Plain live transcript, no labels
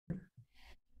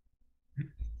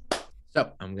So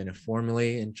I'm going to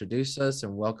formally introduce us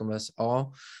and welcome us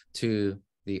all to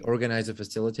the Organizer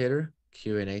Facilitator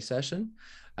Q&A session.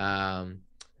 We're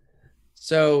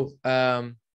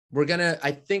going to,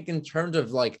 I think in terms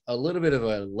of like a little bit of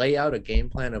a layout, a game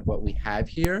plan of what we have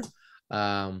here,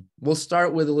 we'll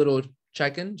start with a little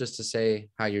check-in just to say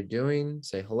how you're doing,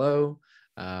 say hello.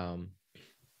 And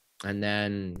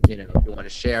then, if you want to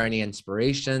share any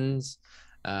inspirations,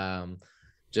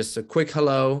 just a quick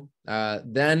hello.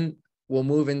 Then we'll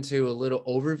move into a little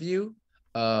overview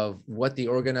of what the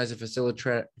Organizer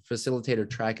Facilitator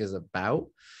track is about.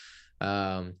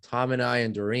 Thom and I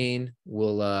and Doreen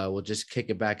will just kick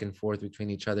it back and forth between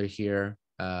each other here.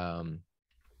 And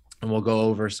we'll go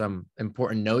over some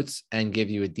important notes and give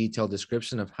you a detailed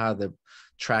description of how the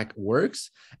track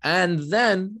works. And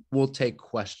then we'll take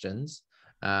questions.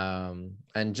 And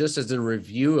just as a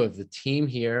review of the team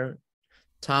here,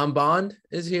 Thom Bond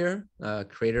is here,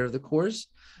 creator of the course.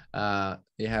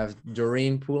 You have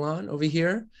Doreen Poulon over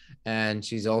here, and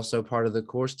she's also part of the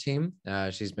course team.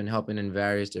 She's been helping in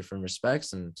various different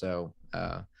respects, and so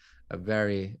a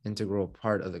very integral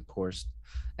part of the course.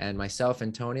 And myself,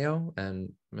 Antonio,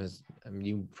 and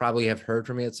you probably have heard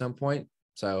from me at some point.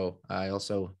 So I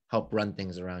also help run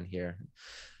things around here.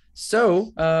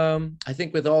 So I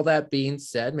think with all that being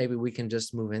said, maybe we can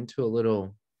just move into a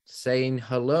little saying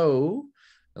hello,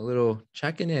 a little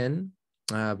checking in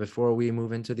before we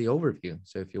move into the overview.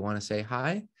 So if you want to say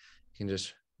hi, you can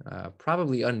just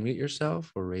probably unmute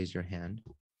yourself or raise your hand.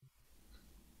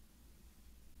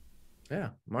 Yeah,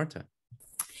 Marta.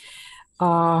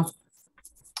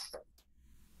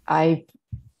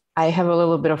 I have a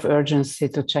little bit of urgency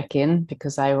to check in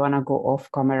because I want to go off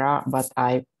camera, but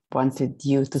I wanted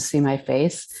you to see my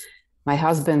face. My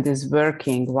husband is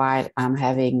working while I'm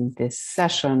having this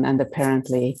session, and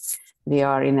apparently we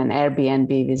are in an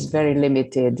Airbnb with very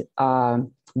limited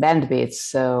bandwidth,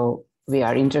 so we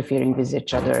are interfering with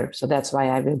each other. So that's why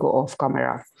I will go off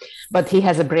camera. But he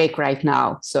has a break right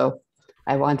now, so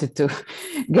I wanted to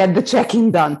get the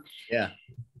check-in done. Yeah.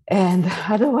 And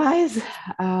otherwise,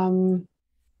 well,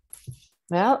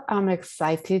 I'm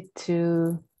excited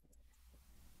to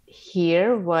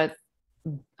hear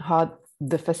how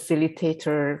the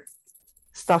facilitator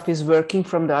stuff is working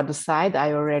from the other side.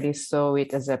 I already saw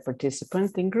it as a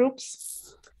participant in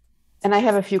groups. And I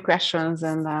have a few questions,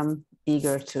 and I'm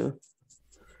eager to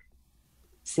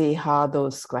see how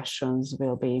those questions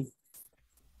will be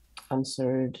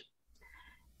answered.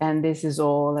 And this is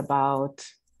all about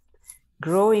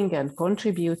growing and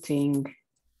contributing.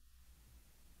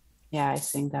 Yeah, I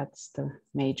think that's the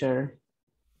major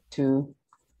two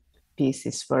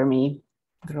pieces for me,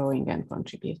 growing and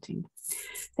contributing.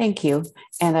 Thank you.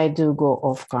 And I do go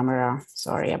off camera.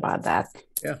 Sorry about that.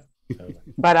 Yeah. Totally.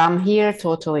 But I'm here,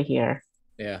 totally here.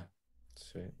 Yeah.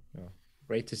 Sweet. Well,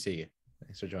 great to see you.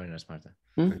 Thanks for joining us, Marta.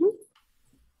 Mm-hmm.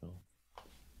 Cool.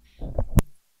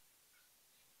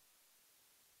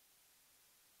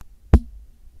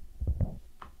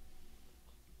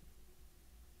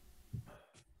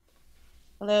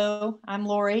 Hello, I'm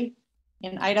Lori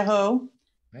in Idaho.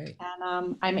 Hey.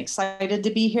 And I'm excited to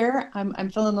be here.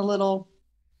 I'm feeling a little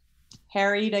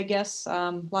harried, I guess.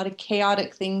 A lot of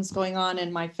chaotic things going on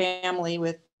in my family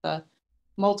with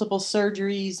multiple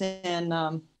surgeries and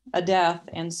a death.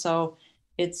 And so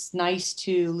it's nice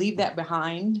to leave that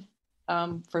behind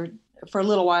for a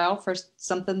little while for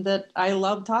something that I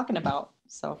love talking about.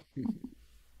 So.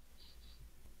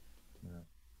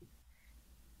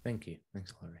 Thank you.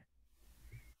 Thanks, Lori.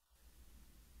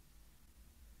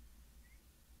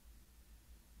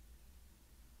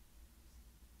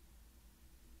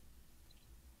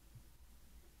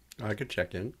 I could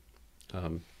check in.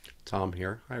 Thom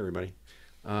here. Hi, everybody.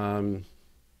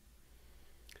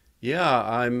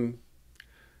 Yeah,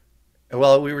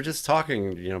 well, we were just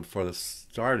talking, before this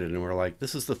started, and we're like,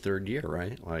 this is the third year,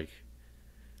 right? Like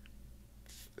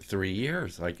 3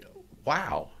 years. Like,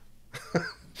 wow.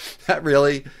 That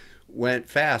really went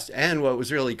fast. And what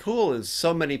was really cool is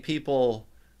so many people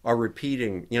are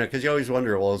repeating, because you always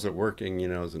wonder, well, is it working?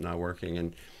 Is it not working?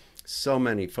 And so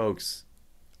many folks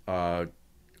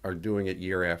are doing it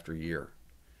year after year.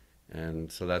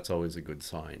 And so that's always a good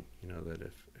sign, that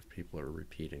if people are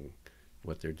repeating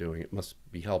what they're doing, it must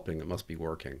be helping, it must be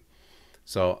working.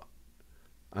 So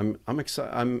I'm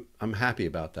excited. I'm happy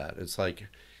about that. It's like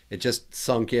it just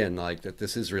sunk in, like that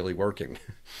this is really working.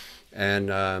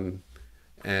 and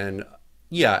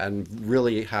yeah, and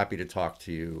really happy to talk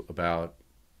to you about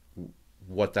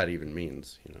what that even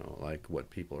means, like what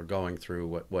people are going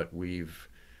through, what we've,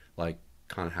 like,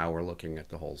 kind of how we're looking at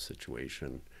the whole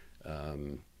situation,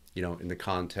 in the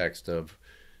context of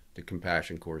the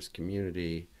Compassion Course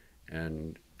community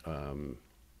And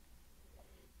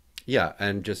yeah,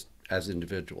 and just as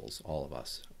individuals, all of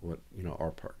us, what, you know,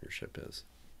 our partnership is.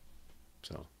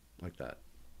 So like that.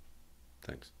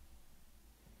 Thanks.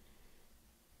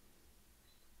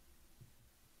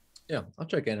 Yeah, I'll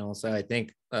check in also. I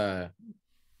think on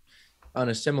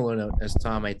a similar note as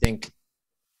Tom, I think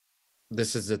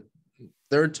this is the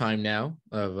third time now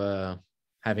of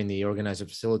having the organizer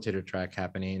facilitator track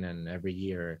happening, and every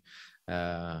year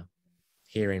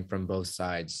hearing from both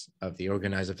sides of the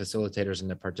organizer facilitators and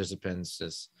the participants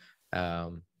is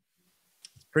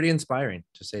pretty inspiring,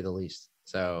 to say the least.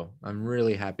 So I'm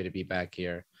really happy to be back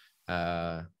here,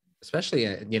 especially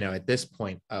at this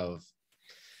point of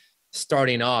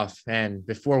starting off and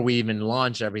before we even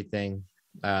launch everything.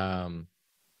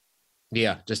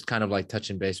 Yeah, just kind of like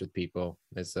touching base with people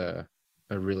is a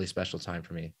really special time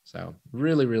for me. So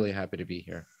really, really happy to be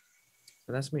here.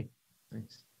 So that's me.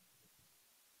 Thanks.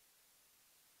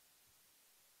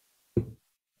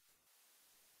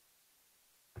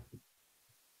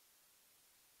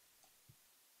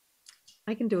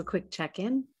 I can do a quick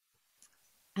check-in.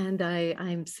 And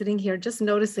I'm sitting here just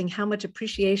noticing how much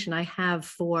appreciation I have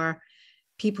for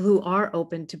people who are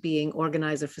open to being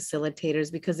organizer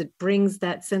facilitators, because it brings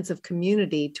that sense of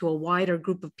community to a wider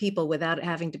group of people without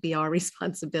having to be our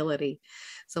responsibility.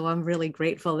 So I'm really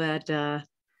grateful that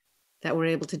that we're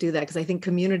able to do that, because I think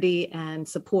community and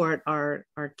support are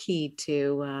key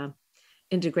to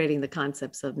integrating the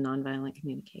concepts of nonviolent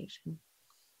communication.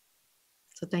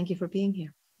 So thank you for being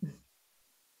here.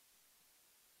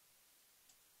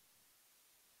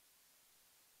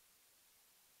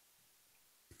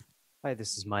 Hi,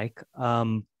 this is Mike.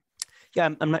 Yeah,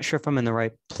 I'm not sure if I'm in the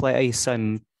right place.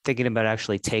 I'm thinking about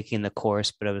actually taking the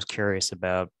course, but I was curious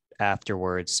about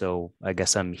afterwards. So I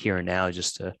guess I'm here now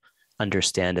just to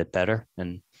understand it better.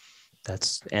 And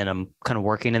I'm kind of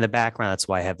working in the background. That's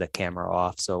why I have the camera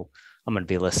off. So I'm going to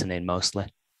be listening mostly.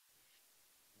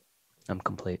 I'm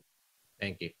complete.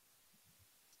 Thank you.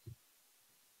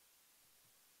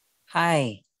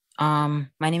 Hi,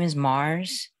 my name is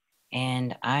Mars,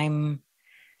 and I'm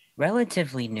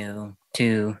relatively new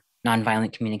to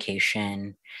nonviolent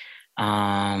communication.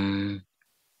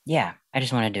 Yeah, I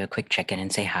just want to do a quick check-in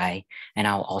and say hi, and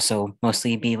I'll also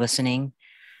mostly be listening.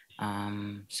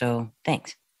 So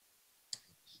thanks.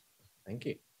 Thank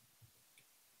you.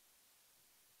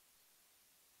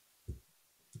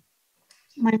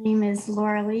 My name is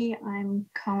Laura Lee. I'm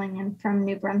calling in from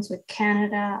New Brunswick,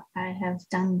 Canada. I have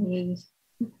done the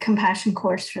compassion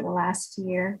course for the last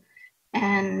year,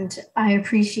 and I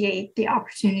appreciate the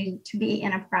opportunity to be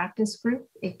in a practice group.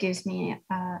 It gives me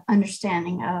an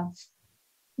understanding of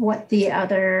what the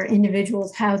other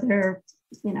individuals, how they're,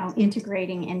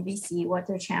 integrating NVC, what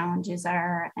their challenges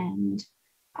are. And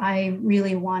I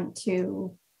really want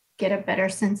to get a better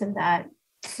sense of that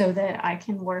so that I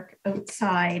can work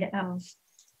outside and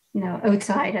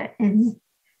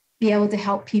be able to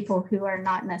help people who are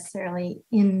not necessarily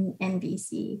in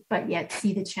NVC, but yet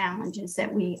see the challenges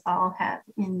that we all have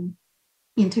in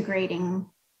integrating,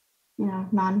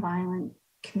 nonviolent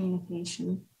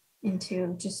communication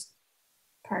into just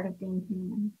part of being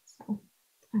human. So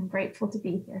I'm grateful to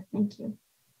be here. Thank you.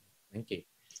 Thank you.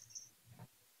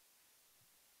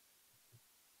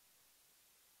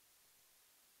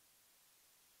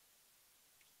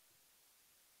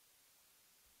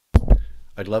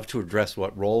 I'd love to address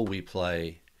what role we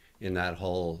play in that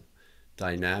whole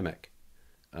dynamic,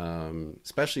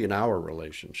 especially in our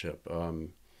relationship.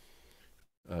 Kind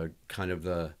of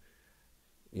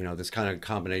this kind of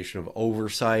combination of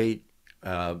oversight,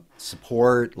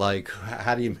 support, like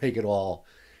how do you make it all,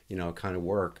 kind of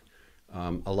work?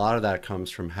 A lot of that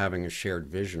comes from having a shared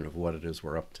vision of what it is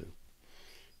we're up to.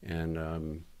 And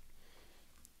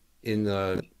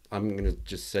I'm going to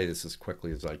just say this as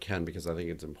quickly as I can, because I think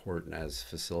it's important as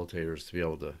facilitators to be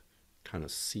able to kind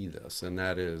of see this. And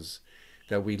that is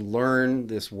that we learn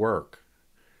this work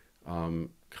kind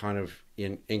of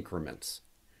in increments.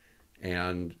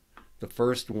 And the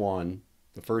first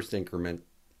increment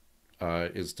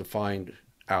is to find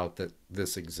out that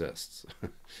this exists.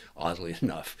 Oddly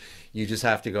enough, you just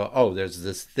have to go, oh, there's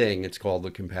this thing, it's called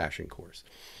the compassion course.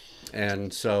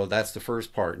 And so that's the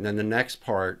first part. And then the next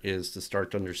part is to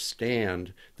start to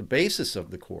understand the basis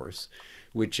of the course,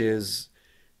 which is,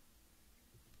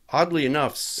 oddly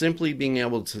enough, simply being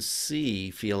able to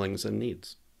see feelings and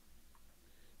needs,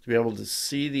 to be able to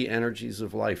see the energies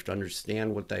of life, to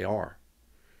understand what they are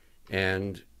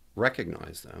and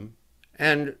recognize them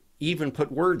and even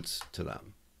put words to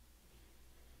them.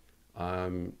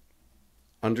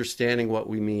 Understanding what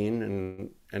we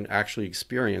mean and actually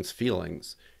experience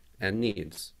feelings and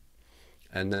needs.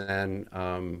 And then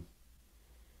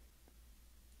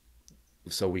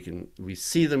so we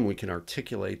see them, we can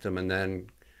articulate them, and then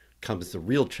comes the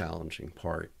real challenging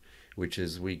part, which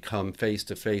is we come face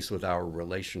to face with our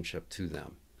relationship to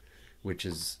them, which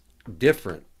is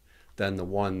different than the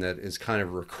one that is kind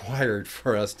of required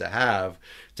for us to have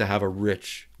a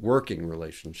rich working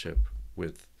relationship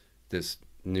with this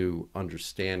new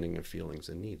understanding of feelings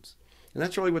and needs. And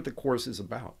that's really what the course is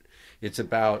about. It's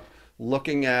about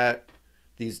looking at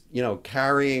these,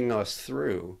 carrying us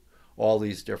through all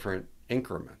these different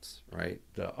increments, right?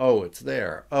 Oh, it's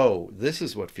there. Oh, this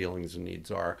is what feelings and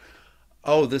needs are.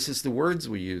 Oh, this is the words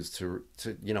we use to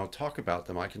talk about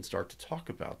them. I can start to talk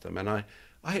about them, and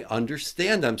I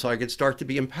understand them, so I can start to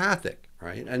be empathic,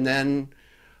 right? And then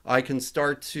I can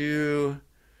start to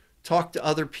talk to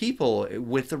other people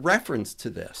with a reference to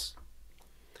this.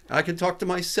 I can talk to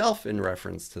myself in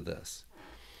reference to this.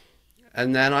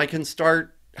 And then I can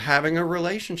start having a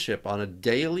relationship on a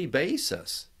daily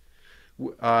basis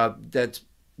that's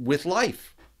with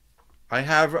life. I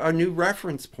have a new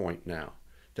reference point now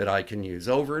that I can use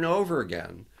over and over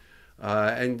again.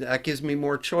 And that gives me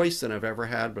more choice than I've ever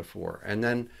had before. And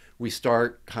then we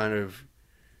start kind of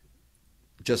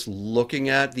just looking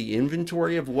at the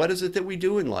inventory of what is it that we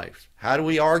do in life? How do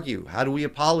we argue? How do we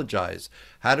apologize?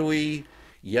 How do we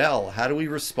yell? How do we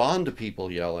respond to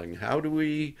people yelling? How do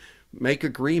we make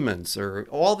agreements? Or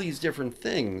all these different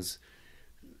things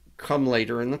come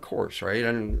later in the course, right?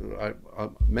 And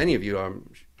many of you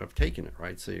have taken it,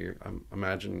 right? So I'm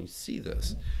imagining you see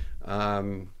this.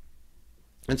 And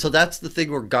so that's the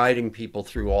thing we're guiding people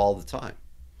through all the time.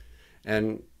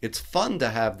 And it's fun to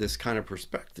have this kind of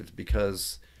perspective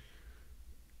because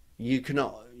you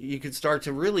can start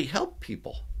to really help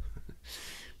people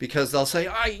because they'll say,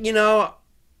 I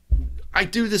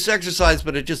do this exercise,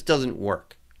 but it just doesn't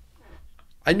work.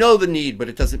 I know the need, but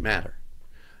it doesn't matter.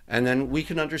 And then we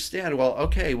can understand,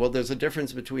 there's a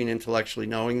difference between intellectually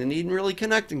knowing the need and really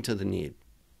connecting to the need.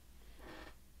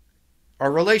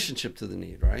 Our relationship to the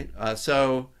need, right?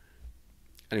 So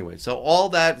all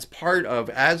that is part of,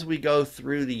 as we go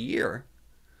through the year,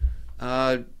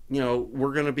 we're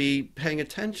going to be paying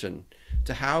attention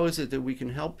to how is it that we can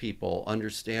help people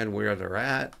understand where they're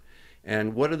at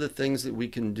and what are the things that we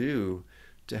can do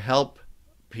to help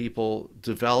people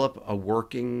develop a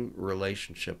working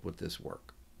relationship with this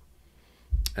work.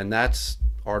 And that's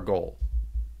our goal,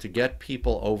 to get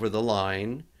people over the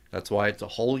line. That's why it's a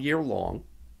whole year long.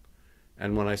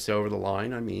 And when I say over the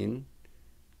line, I mean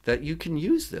that you can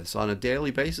use this on a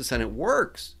daily basis and it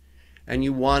works. And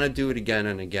you want to do it again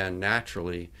and again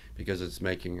naturally because it's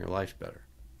making your life better.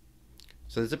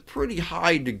 So there's a pretty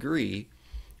high degree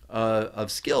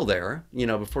of skill there,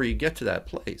 before you get to that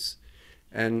place.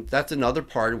 And that's another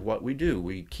part of what we do.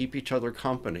 We keep each other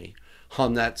company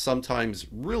on that sometimes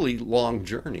really long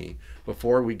journey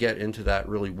before we get into that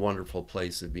really wonderful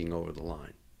place of being over the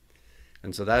line.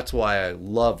 And so that's why I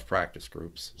love practice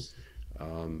groups,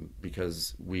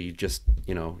 because we just,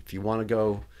 if you want to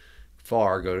go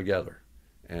far, go together.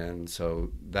 And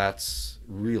so that's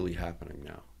really happening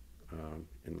now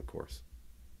in the course.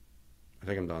 I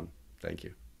think I'm done. Thank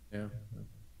you. Yeah.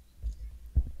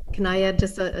 Can I add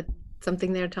just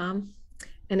something there, Tom?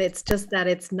 And it's just that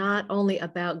it's not only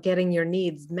about getting your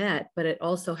needs met, but it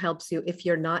also helps you if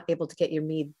you're not able to get your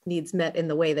needs met in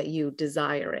the way that you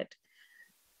desire it.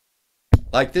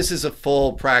 Like this is a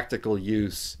full practical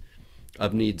use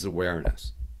of needs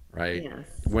awareness, right? Yes.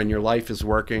 When your life is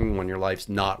working, when your life's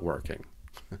not working.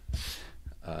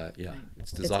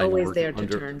 It's designed it's always to work there to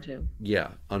turn to.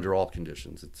 Yeah, under all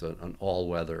conditions. It's an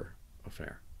all-weather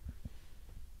affair.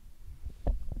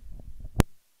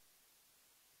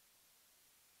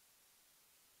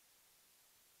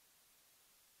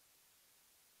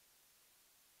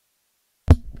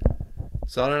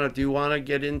 So I don't know, do you want to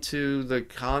get into the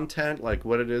content, like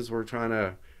what it is we're trying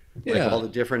to, like all the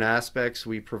different aspects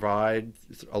we provide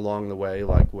along the way,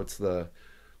 like what's the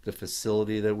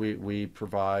facility that we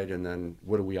provide, and then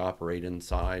what do we operate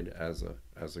inside as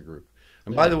a group?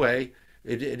 And by the way,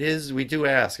 it is, we do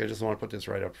ask, I just want to put this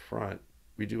right up front,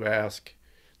 we do ask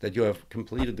that you have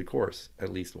completed the course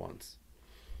at least once.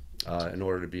 In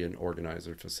order to be an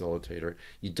organizer facilitator.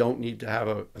 You don't need to have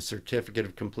a certificate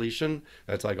of completion.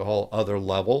 That's like a whole other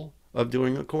level of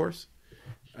doing a course.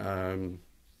 But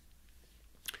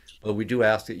we do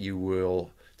ask that you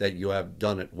have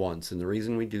done it once. And the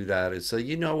reason we do that is so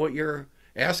you know what you're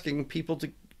asking people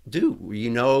to do. You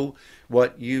know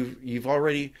what you've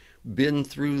already been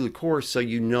through the course, so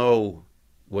you know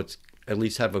what's, at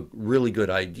least have a really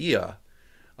good idea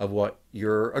of what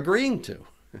you're agreeing to.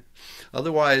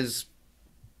 Otherwise,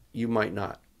 you might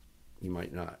not.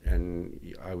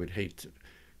 And I would hate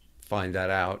find that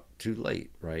out too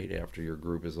late, right? After your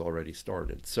group is already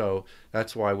started. So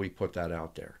that's why we put that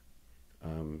out there.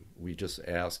 We just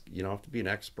ask, you don't have to be an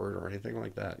expert or anything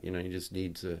like that. You know, you just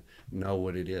need to know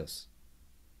what it is.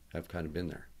 I've kind of been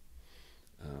there.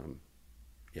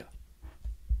 Yeah.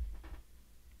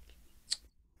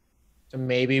 So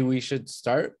maybe we should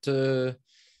start to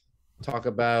talk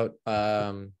about,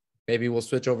 maybe we'll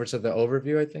switch over to the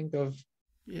overview, I think, of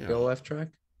the OF track.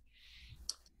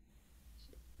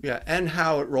 Yeah, and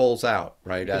how it rolls out,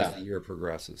 right, as the year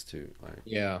progresses too. Like,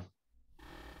 yeah.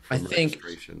 From I think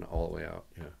registration all the way out.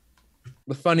 Yeah.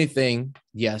 The funny thing,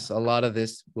 yes, a lot of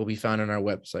this will be found on our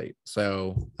website.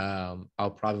 So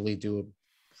I'll probably do a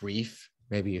brief,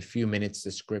 maybe a few minutes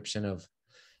description of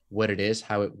what it is,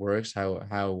 how it works,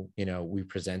 how you know, we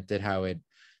present it, how it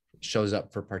shows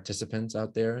up for participants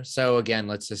out there. So again,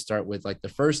 let's just start with like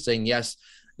the first thing. Yes,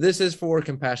 this is for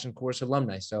Compassion Course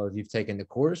alumni. So if you've taken the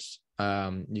course,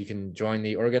 you can join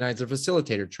the Organizer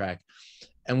Facilitator track.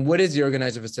 And what is the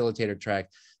Organizer Facilitator track?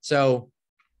 So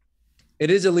it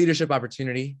is a leadership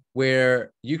opportunity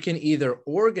where you can either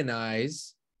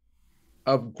organize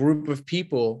a group of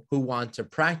people who want to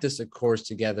practice a course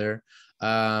together,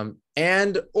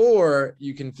 and or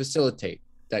you can facilitate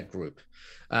that group.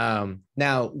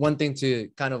 Now, one thing to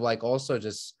kind of like also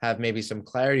just have maybe some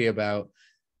clarity about,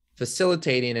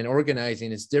 facilitating and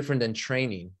organizing is different than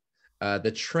training.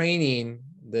 The training,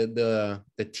 the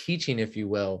teaching, if you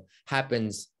will,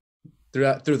 happens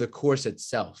through the course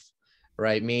itself,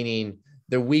 right? Meaning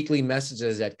the weekly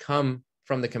messages that come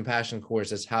from the Compassion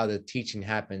course is how the teaching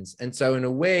happens. And so in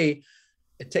a way,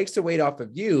 it takes the weight off of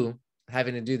you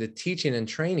having to do the teaching and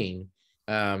training,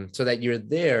 so that you're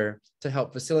there to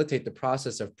help facilitate the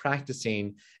process of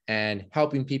practicing and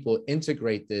helping people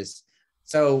integrate this.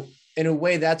 So in a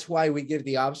way, that's why we give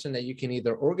the option that you can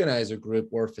either organize a group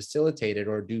or facilitate it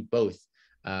or do both,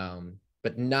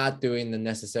 but not doing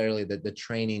necessarily the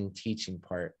training teaching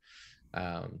part.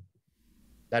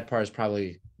 That part is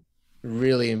probably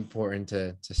really important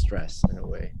to stress in a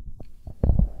way.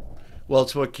 Well,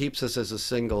 it's what keeps us as a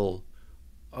single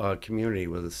community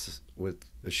with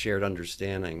a shared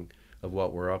understanding of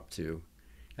what we're up to.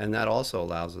 And that also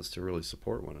allows us to really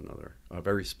support one another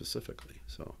very specifically.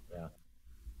 So, yeah.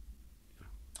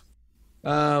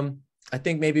 I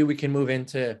think maybe we can move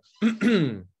into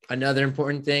another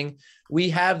important thing. We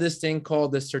have this thing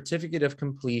called the Certificate of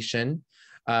Completion,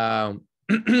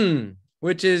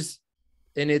 which is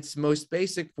in its most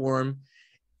basic form,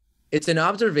 it's an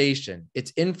observation,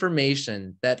 it's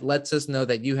information that lets us know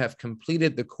that you have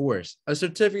completed the course. A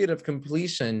certificate of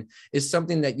completion is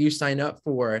something that you sign up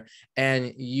for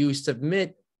and you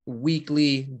submit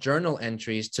weekly journal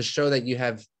entries to show that you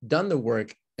have done the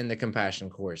work in the Compassion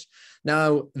course.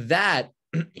 Now that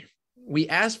we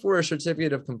ask for a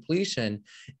certificate of completion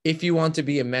if you want to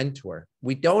be a mentor.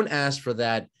 We don't ask for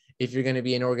that if you're going to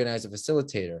be an organizer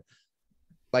facilitator.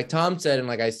 Like Tom said, and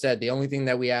like I said, the only thing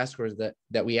that we ask for is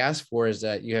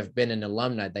that you have been an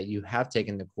alumni, that you have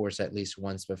taken the course at least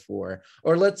once before.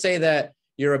 Or let's say that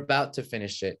you're about to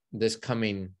finish it this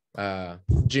coming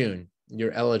June,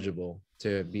 you're eligible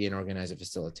to be an organizer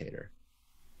facilitator.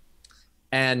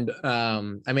 And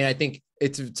I mean, I think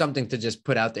it's something to just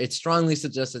put out there. It's strongly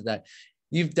suggested that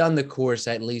you've done the course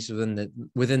at least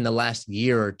within the last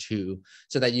year or two,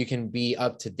 so that you can be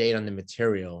up to date on the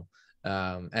material,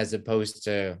 as opposed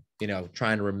to, you know,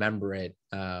 trying to remember it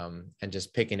and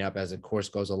just picking up as the course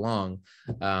goes along.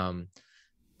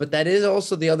 But that is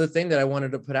also the other thing that I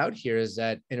wanted to put out here, is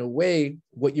that in a way,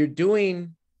 what you're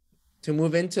doing to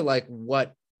move into like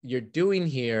what you're doing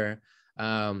here,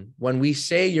 when we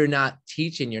say you're not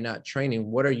teaching, you're not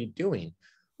training, what are you doing?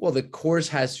 Well, the course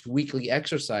has weekly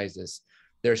exercises.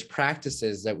 There's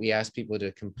practices that we ask people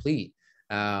to complete.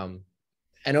 And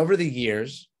over the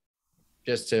years,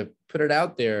 just to put it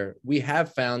out there, we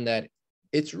have found that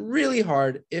it's really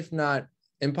hard, if not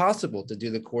impossible, to do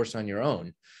the course on your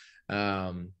own.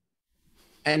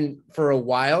 And for a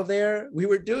while there, we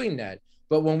were doing that.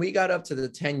 But when we got up to the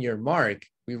 10-year mark,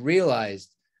 we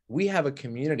realized we have a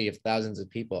community of thousands of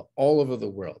people all over the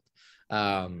world.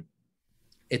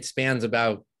 It spans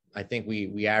about, I think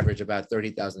we average about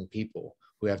 30,000 people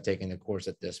who have taken the course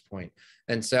at this point.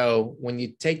 And so when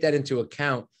you take that into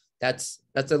account, that's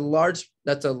a large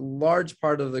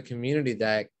part of the community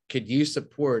that could use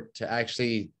support to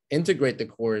actually integrate the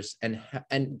course and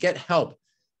get help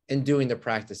in doing the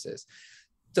practices.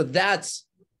 So that's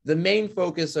the main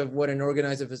focus of what an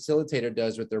organizer facilitator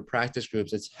does with their practice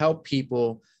groups. It's help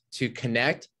people to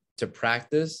connect, to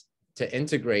practice, to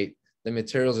integrate the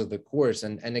materials of the course.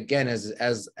 And again,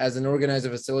 as an organizer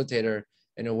facilitator,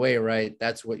 in a way, right,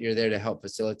 that's what you're there to help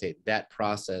facilitate, that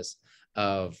process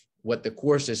of what the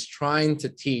course is trying to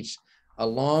teach,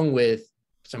 along with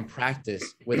some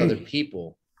practice with other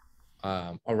people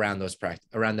around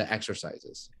the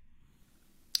exercises.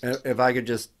 If I could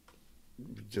just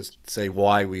say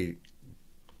why we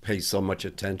pay so much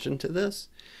attention to this,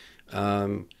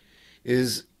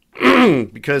 is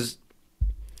because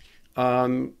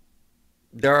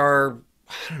there are,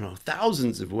 I don't know,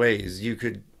 thousands of ways you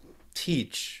could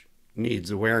teach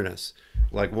needs awareness.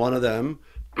 Like one of them,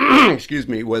 excuse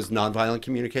me, was nonviolent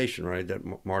communication, right?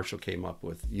 That Marshall came up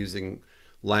with, using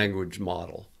language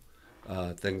model,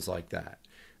 things like that.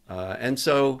 And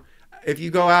so if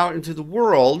you go out into the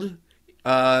world,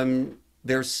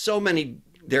 there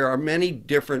are many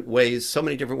different ways, so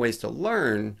many different ways to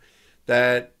learn,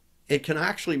 that it can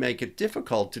actually make it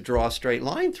difficult to draw a straight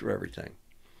line through everything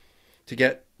to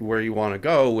get where you want to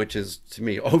go, which is, to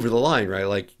me, over the line, right?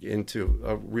 Like into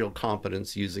a real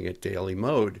competence using it daily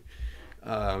mode.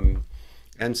 And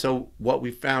so what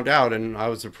we found out, and I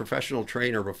was a professional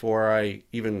trainer before I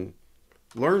even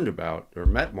learned about or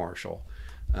met Marshall.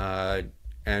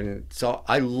 And so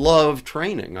I love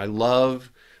training. I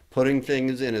love putting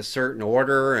things in a certain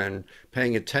order and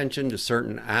paying attention to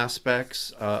certain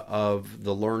aspects of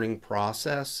the learning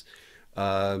process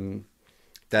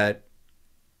that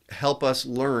help us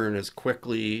learn as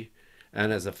quickly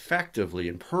and as effectively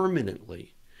and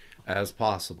permanently as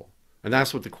possible. And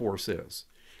that's what the course is.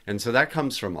 And so that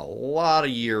comes from a lot of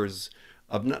years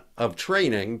of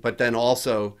training, but then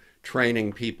also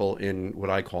training people in what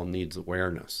I call needs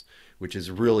awareness, which is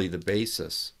really the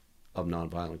basis of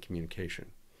nonviolent communication.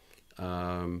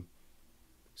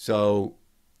 So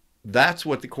that's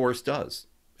what the course does.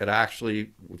 It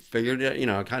actually figured it, it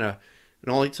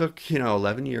only took,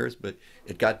 11 years, but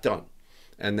it got done.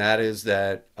 And that is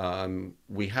that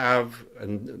we have,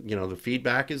 and the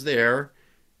feedback is there.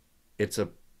 It's a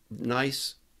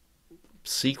nice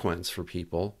sequence for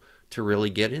people to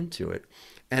really get into it.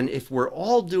 And if we're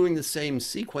all doing the same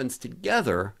sequence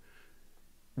together,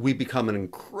 we become an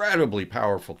incredibly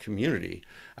powerful community,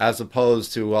 as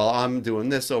opposed to, well, I'm doing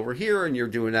this over here and you're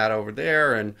doing that over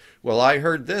there. And, well, I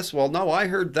heard this. Well, no, I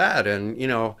heard that. And,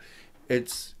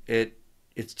 it's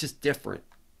just different.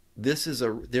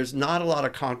 There's not a lot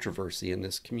of controversy in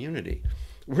this community.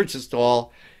 We're just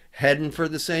all heading for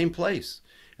the same place.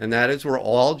 And that is, we're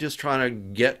all just trying to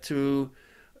get to,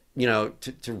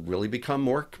 to really become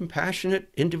more compassionate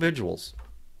individuals,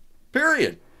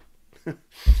 period.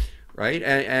 Right?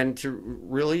 And to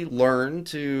really learn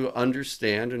to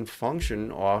understand and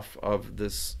function off of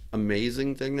this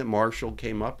amazing thing that Marshall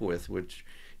came up with, which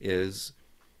is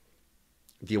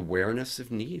the awareness of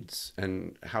needs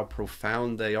and how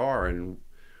profound they are and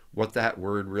what that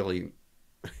word really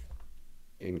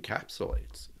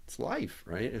encapsulates. It's life,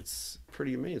 right? It's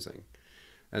pretty amazing.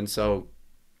 And so,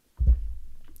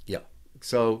 yeah,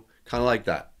 so kind of like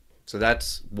that. So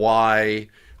that's why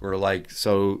we're like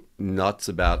so nuts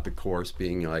about the course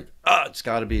being like, it's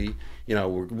got to be, we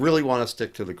really want to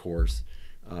stick to the course.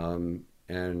 And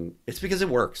it's because it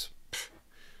works.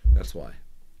 That's why.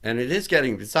 And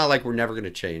it's not like we're never going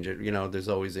to change it. There's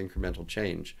always incremental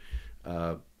change.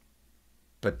 But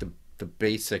the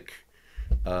basic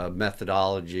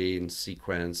methodology and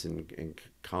sequence and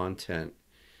content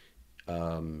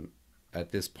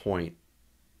at this point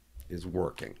is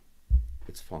working.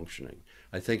 It's functioning.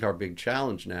 I think our big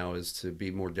challenge now is to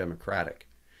be more democratic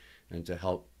and to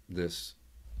help this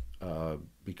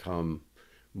become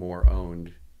more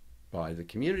owned by the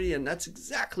community. And that's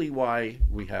exactly why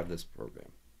we have this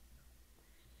program.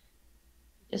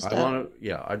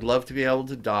 I'd love to be able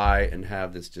to die and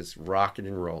have this just rocking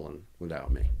and rolling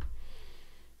without me.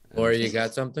 Laura, you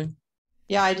got something?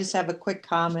 Yeah, I just have a quick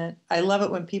comment. I love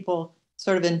it when people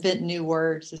sort of invent new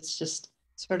words. It's just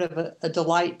sort of a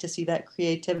delight to see that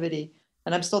creativity.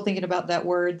 And I'm still thinking about that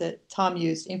word that Thom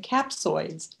used,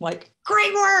 encapsoids. Like,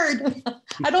 great word.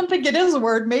 I don't think it is a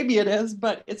word. Maybe it is,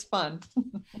 but it's fun.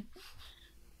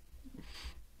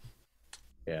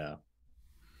 Yeah.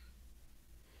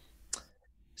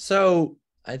 So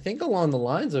I think along the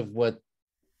lines of where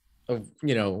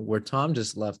Thom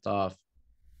just left off,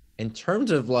 in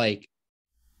terms of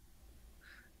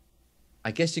I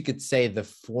guess you could say the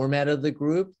format of the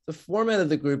group is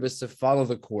to follow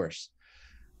the course.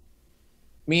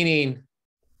 Meaning,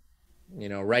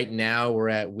 right now we're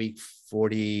at week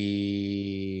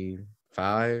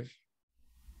 45.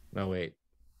 No, wait,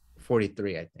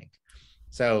 43, I think.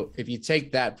 So if you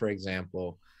take that, for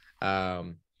example,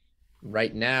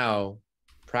 right now,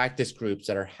 practice groups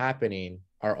that are happening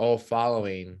are all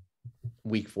following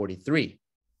week 43.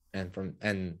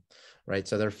 And right?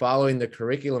 So they're following the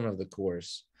curriculum of the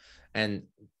course. And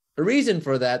the reason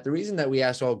for that, the reason that we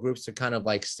ask all groups to kind of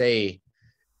like stay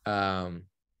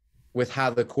with how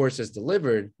the course is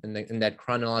delivered in that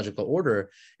chronological order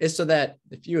is so that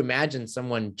if you imagine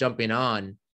someone jumping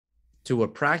on to a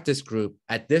practice group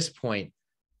at this point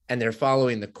and they're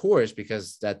following the course,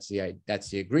 because that's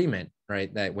the agreement,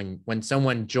 right? That when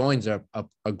someone joins a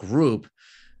group,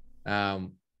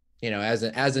 you know, as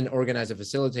an organizer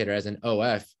facilitator, as an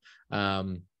OF,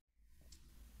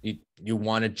 you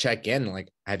want to check in, like,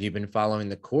 have you been following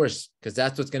the course? Because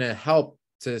that's what's going to help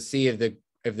to see if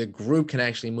the group can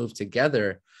actually move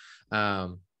together.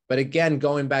 But again,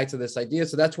 going back to this idea,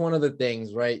 so that's one of the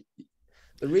things, right?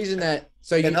 The reason that,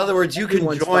 so in other words, you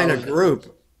can join a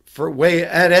group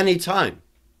at any time,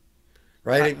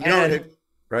 right? You don't,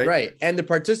 right? Right. And the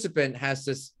participant has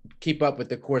to keep up with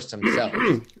the course themselves.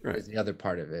 Right. Is the other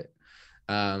part of it.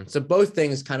 So both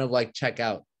things kind of like check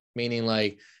out, meaning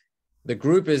like the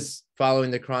group is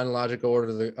following the chronological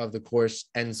order of the course,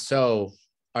 and so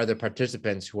are the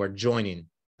participants who are joining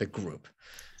the group.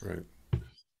 Right.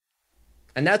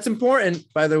 And that's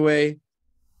important, by the way.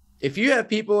 If you have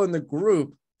people in the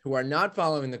group who are not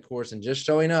following the course and just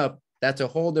showing up, that's a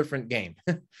whole different game.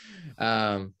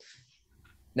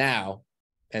 Now,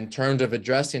 in terms of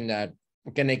addressing that,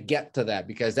 we're going to get to that,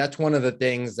 because that's one of the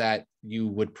things that you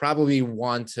would probably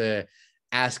want to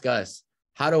ask us.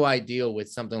 How do I deal with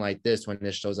something like this when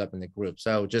this shows up in the group?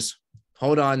 So just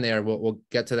hold on there. We'll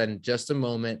get to that in just a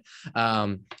moment.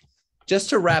 Just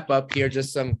to wrap up here,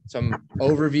 just some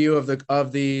overview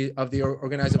of the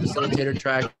organizer facilitator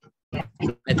track.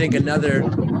 I think another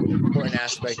important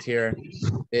aspect here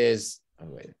is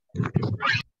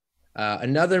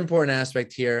another important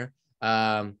aspect here.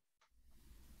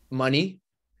 Money.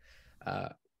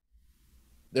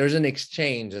 There's an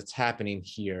exchange that's happening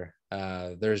here.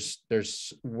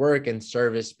 There's work and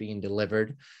service being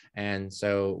delivered, and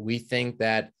so we think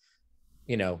that,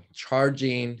 you know,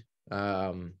 charging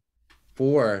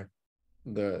for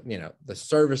the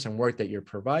service and work that you're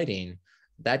providing,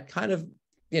 that kind of,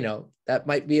 you know, that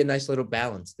might be a nice little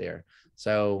balance there.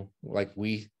 So like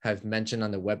we have mentioned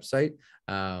on the website,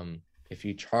 if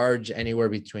you charge anywhere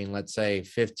between, let's say,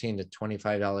 $15 to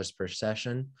 $25 per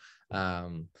session,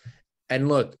 and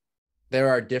look, there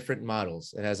are different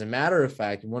models. And as a matter of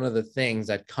fact, one of the things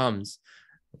that comes,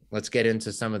 let's get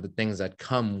into some of the things that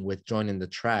come with joining the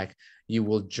track. You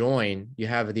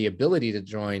have the ability to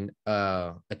join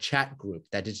a chat group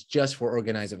that is just for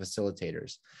organizer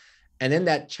facilitators. And in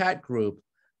that chat group,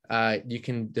 you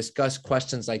can discuss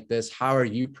questions like this. How are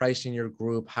you pricing your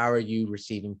group? How are you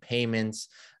receiving payments?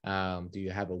 Do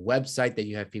you have a website that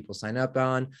you have people sign up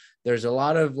on? There's a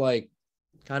lot of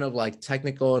kind of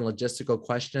technical and logistical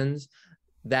questions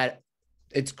that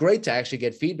it's great to actually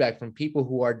get feedback from people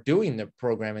who are doing the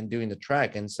program and doing the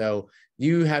track. And so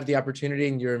you have the opportunity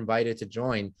and you're invited to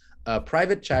join a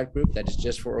private chat group that is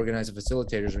just for organizer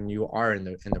facilitators when you are in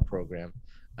the program.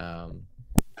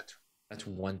 That's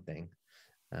one thing.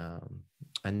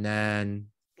 And then,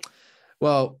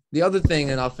 well, the other thing,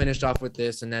 and I'll finish off with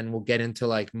this, and then we'll get into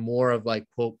more of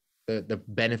quote, the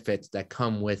benefits that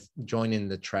come with joining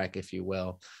the track, if you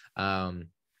will.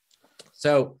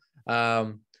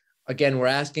 Again, we're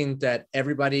asking that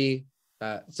everybody,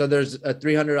 so there's a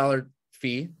 $300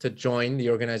 fee to join the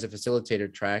organizer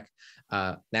facilitator track.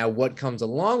 Now, what comes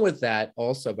along with that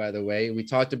also, by the way, we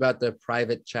talked about the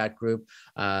private chat group.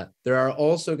 There are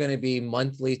also going to be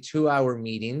monthly 2-hour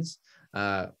meetings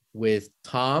with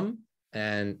Thom,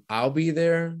 and I'll be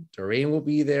there, Doreen will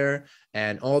be there,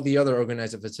 and all the other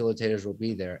organizer facilitators will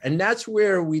be there. And that's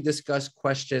where we discuss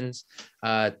questions,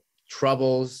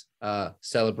 troubles,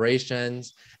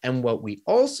 celebrations. And what we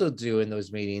also do in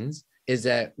those meetings is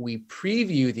that we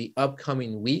preview the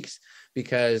upcoming weeks,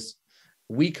 because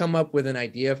we come up with an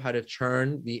idea of how to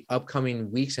turn the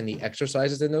upcoming weeks and the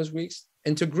exercises in those weeks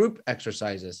into group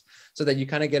exercises, so that you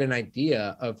kind of get an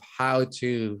idea of how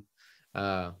to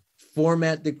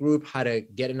format the group, how to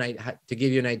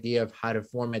give you an idea of how to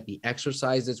format the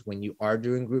exercises when you are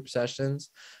doing group sessions.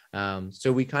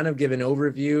 So we kind of give an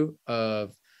overview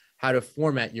of how to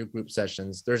format your group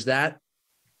sessions. There's that.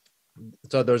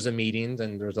 So there's a meetings,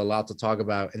 and there's a lot to talk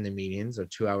about in the meetings. They're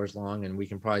 2 hours long, and we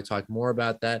can probably talk more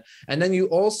about that. And then you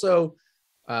also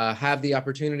have the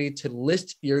opportunity to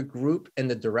list your group in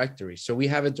the directory. So we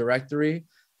have a directory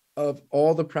of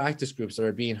all the practice groups that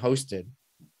are being hosted.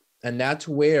 And that's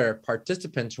where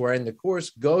participants who are in the course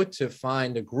go to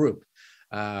find a group.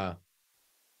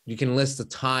 You can list the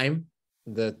time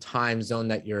the time zone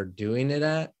that you're doing it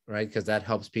at, right? Because that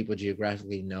helps people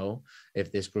geographically know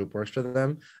if this group works for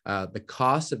them. The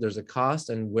cost, if there's a cost,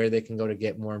 and where they can go to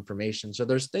get more information. So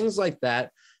there's things like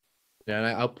that. And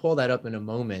I'll pull that up in a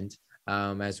moment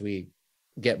as we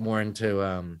get more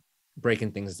into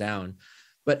breaking things down.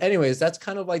 But anyways, that's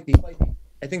kind of like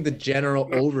I think the general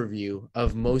overview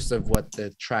of most of what the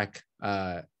track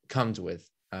comes with.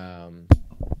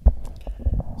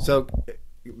 So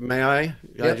may I?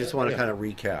 Yeah, I just want to yeah. kind of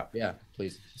recap. Yeah,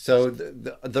 please. So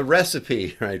the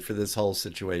recipe, right, for this whole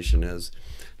situation is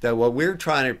that what we're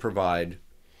trying to provide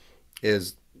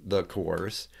is the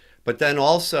course, but then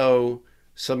also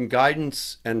some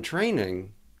guidance and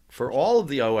training for all of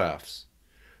the OFs,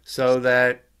 so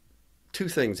that two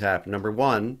things happen. Number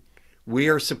one, we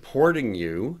are supporting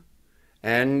you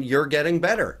and you're getting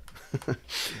better.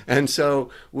 And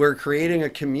so we're creating a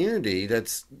community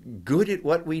that's good at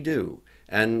what we do.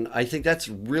 And I think that's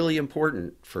really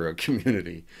important for a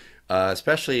community,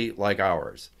 especially like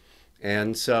ours.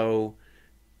 And so,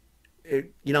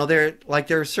 there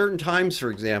are certain times, for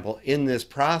example, in this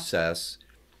process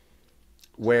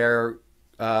where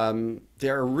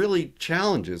there are really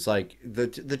challenges. Like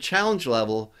the challenge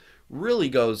level really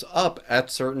goes up at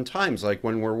certain times, like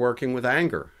when we're working with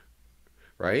anger,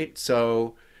 right?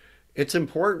 So it's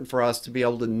important for us to be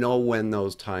able to know when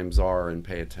those times are and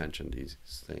pay attention to these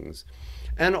things.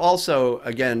 And also,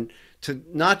 again, to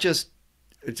not just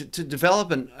to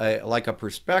develop a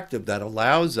perspective that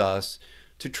allows us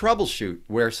to troubleshoot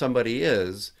where somebody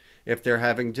is if they're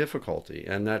having difficulty.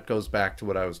 And that goes back to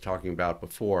what I was talking about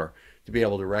before, to be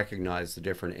able to recognize the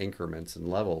different increments and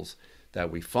levels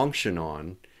that we function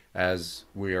on as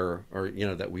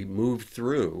that we move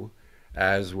through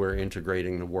as we're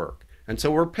integrating the work. And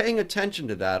so we're paying attention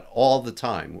to that all the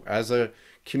time. As a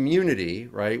community,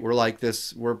 right, we're like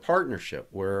this, we're a partnership.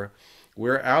 We're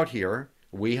out here,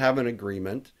 we have an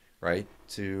agreement, right,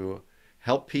 to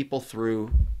help people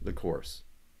through the course.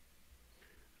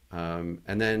 And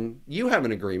then you have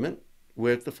an agreement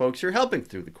with the folks you're helping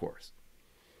through the course.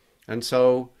 And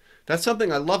so that's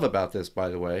something I love about this, by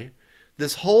the way.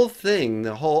 This whole thing,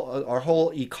 our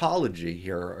whole ecology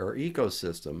here, our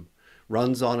ecosystem,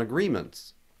 runs on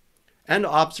agreements and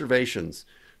observations.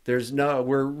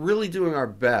 We're really doing our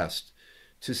best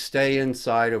to stay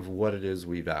inside of what it is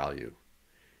we value.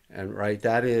 And right,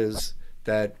 that is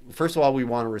that, first of all, we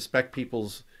want to respect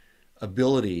people's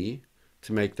ability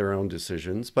to make their own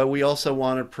decisions, but we also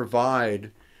want to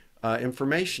provide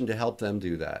information to help them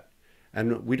do that.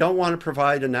 And we don't want to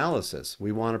provide analysis.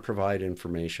 We want to provide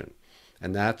information.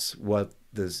 And that's what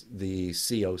the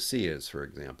COC is, for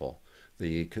example,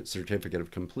 the Certificate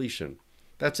of Completion.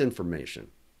 That's information.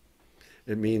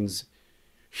 It means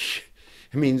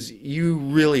you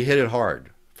really hit it hard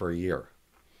for a year.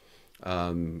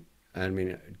 I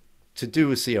mean, to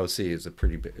do a COC is a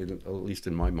pretty big, at least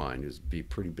in my mind, is a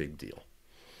pretty big deal.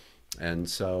 And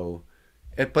so,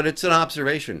 but it's an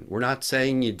observation. We're not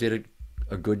saying you did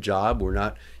a good job. We're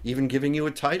not even giving you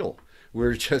a title.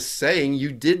 We're just saying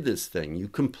you did this thing. You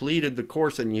completed the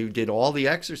course and you did all the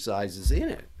exercises in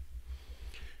it.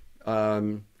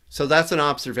 So that's an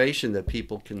observation that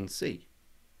people can see.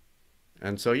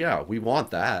 And so, yeah, we want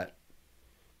that.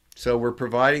 So we're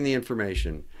providing the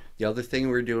information. The other thing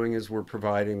we're doing is we're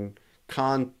providing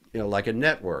like a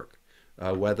network,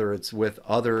 whether it's with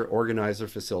other organizer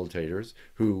facilitators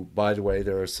who, by the way,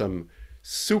 there are some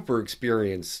super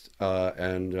experienced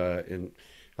and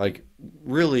like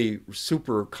really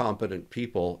super competent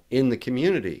people in the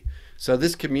community. So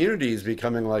this community is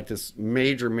becoming like this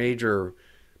major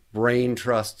brain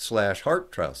trust /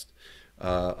 heart trust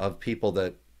of people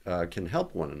that can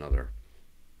help one another.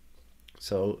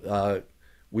 So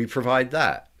we provide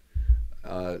that.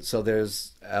 So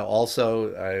there's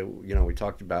also, we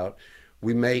talked about,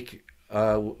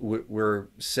 we're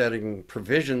setting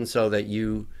provisions so that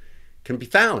you can be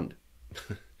found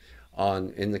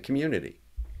in the community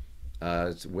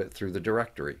through the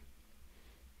directory.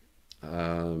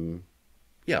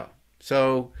 Yeah,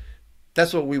 so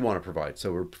that's what we want to provide.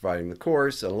 So we're providing the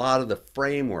course, a lot of the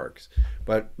frameworks,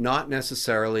 but not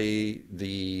necessarily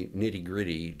the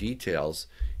nitty-gritty details.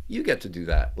 You get to do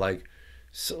that. Like,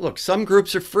 so look, some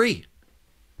groups are free.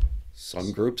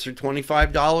 Some groups are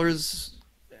 $25,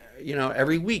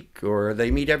 every week, or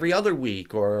they meet every other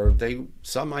week, or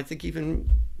some I think even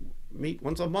meet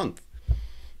once a month.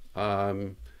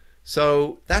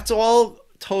 So that's all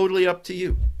totally up to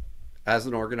you as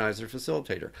an organizer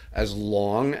facilitator, as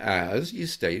long as you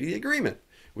stay to the agreement,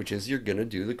 which is you're going to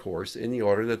do the course in the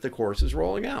order that the course is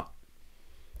rolling out.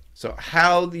 So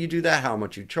how do you do that? How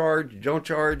much you charge, you don't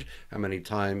charge, how many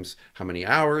times, how many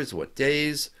hours, what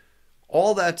days,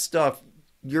 all that stuff,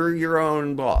 you're your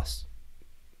own boss.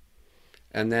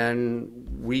 And then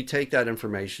we take that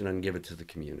information and give it to the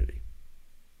community.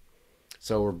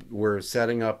 So we're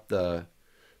setting up the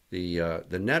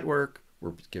network,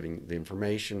 we're giving the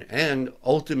information, and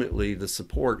ultimately the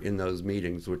support in those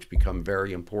meetings, which become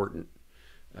very important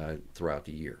throughout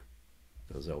the year,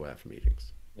 those OF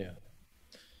meetings. Yeah.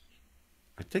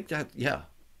 I think that, yeah.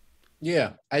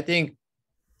 Yeah, I think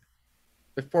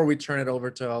before we turn it over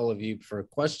to all of you for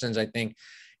questions, I think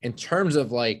in terms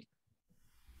of like,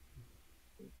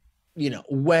 you know,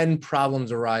 when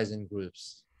problems arise in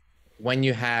groups, when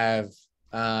you have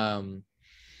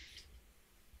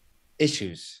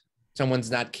issues,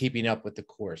 someone's not keeping up with the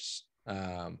course,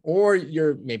 or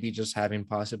you're maybe just having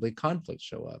possibly conflict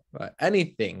show up,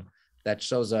 anything that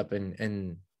shows up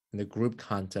in the group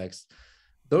context,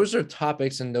 those are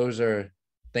topics and those are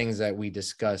things that we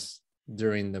discuss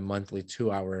during the monthly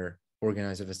 2-hour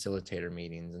organizer facilitator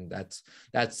meetings. And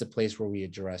that's the place where we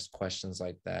address questions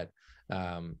like that,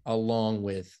 along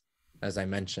with, as I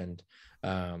mentioned,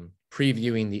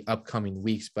 previewing the upcoming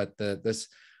weeks. But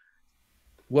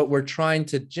what we're trying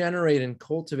to generate and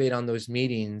cultivate on those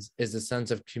meetings is a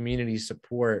sense of community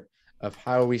support, of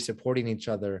how are we supporting each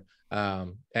other.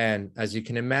 And as you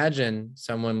can imagine,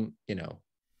 someone, you know,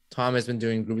 Thom has been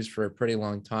doing groups for a pretty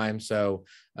long time. So,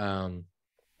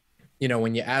 you know,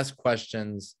 when you ask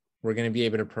questions, we're going to be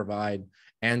able to provide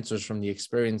answers from the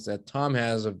experience that Thom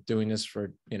has of doing this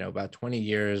for, you know, about 20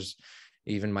 years.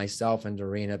 Even myself and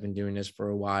Doreen have been doing this for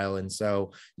a while. And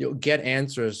so you'll get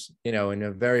answers, you know, in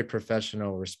a very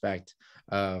professional respect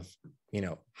of, you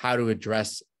know, how to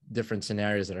address different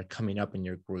scenarios that are coming up in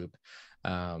your group.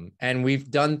 And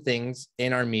we've done things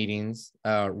in our meetings,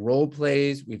 role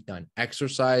plays, we've done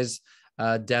exercise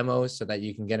demos so that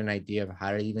you can get an idea of how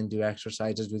to even do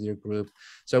exercises with your group.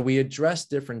 So we address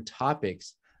different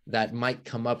topics that might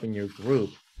come up in your group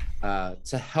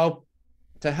to help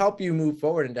you move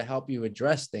forward and to help you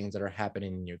address things that are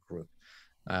happening in your group.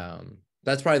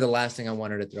 That's probably the last thing I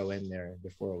wanted to throw in there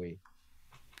before we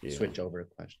switch over to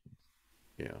questions.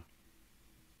 Yeah.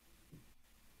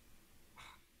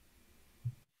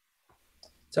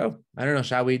 So I don't know,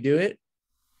 shall we do it?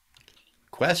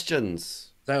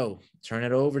 Questions. So turn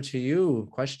it over to you.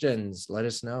 Questions, let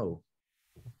us know.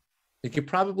 You could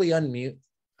probably unmute,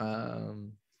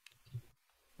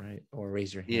 right? Or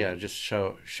raise your hand. Yeah, just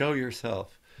show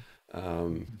yourself,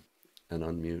 and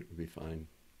unmute would be fine.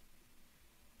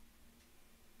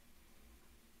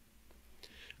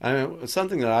 I mean,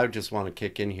 something that I just want to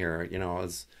kick in here, you know,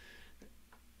 is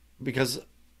because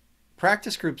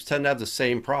practice groups tend to have the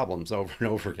same problems over and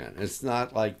over again. It's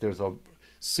not like there's a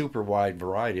super wide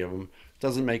variety of them. It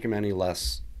doesn't make them any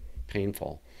less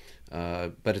painful.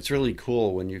 But it's really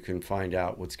cool when you can find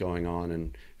out what's going on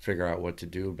and figure out what to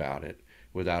do about it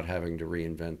without having to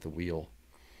reinvent the wheel.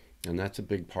 And that's a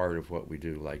big part of what we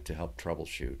do, like to help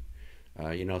troubleshoot.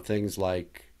 You know, things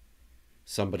like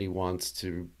somebody wants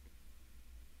to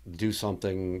do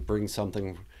something, bring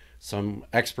something, some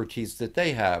expertise that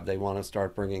they have, they want to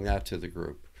start bringing that to the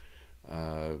group.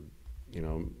 You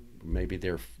know, maybe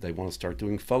they want to start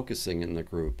doing focusing in the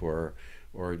group, or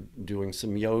doing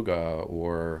some yoga,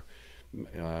 or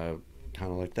kind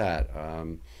of like that.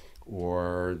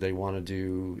 Or they want to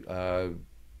do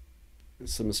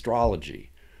some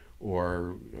astrology,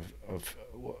 or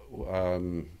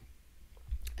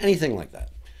anything like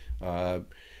that.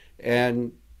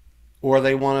 Or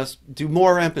they want to do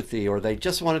more empathy, or they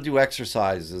just want to do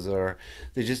exercises, or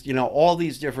they just, you know, all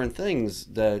these different things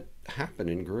that happen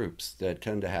in groups that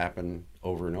tend to happen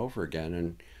over and over again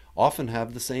and often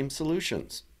have the same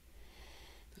solutions.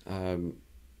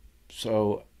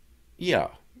 So yeah,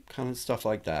 kind of stuff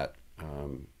like that.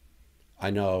 I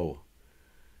know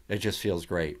it just feels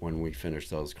great when we finish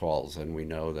those calls and we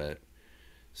know that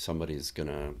somebody's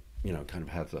gonna, you know, kind of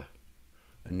have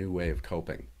a new way of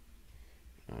coping.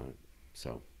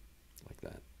 So like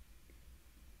that.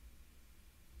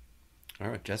 All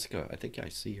right, Jessica, I think I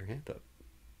see your hand up.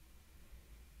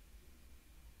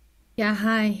 Yeah,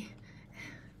 hi.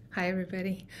 Hi,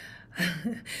 everybody.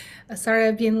 Sorry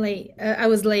I've been late. I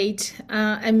was late.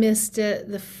 I missed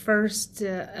the first,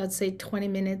 I'd say 20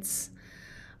 minutes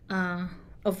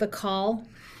of the call.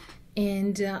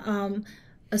 And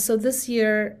so this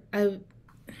year I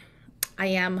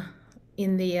am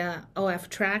in the OF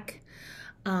track.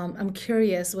 I'm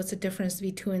curious what's the difference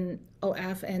between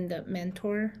OF and the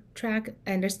mentor track.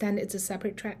 I understand it's a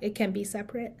separate track. It can be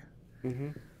separate. Mm-hmm.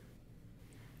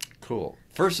 Cool.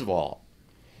 First of all,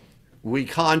 we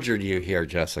conjured you here,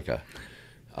 Jessica,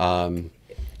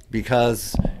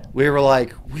 because we were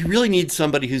like, we really need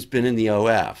somebody who's been in the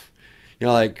OF. You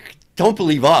know, like, don't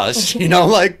believe us, you know,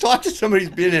 like talk to somebody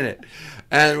who's been in it.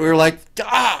 And we were like,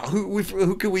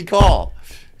 who can we call?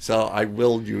 So I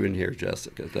willed you in here,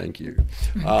 Jessica. Thank you.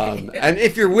 And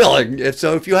if you're willing,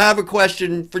 if you have a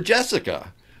question for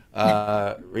Jessica,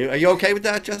 are you okay with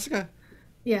that, Jessica?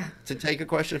 Yeah. To take a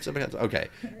question if somebody has. Okay.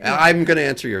 I'm going to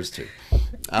answer yours too.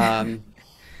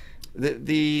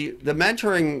 The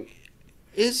mentoring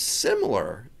is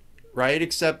similar, right?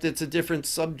 Except it's a different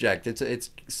subject. It's a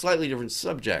slightly different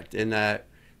subject in that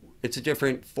it's a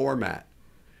different format.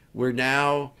 We're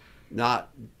now not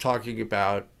talking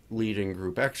about leading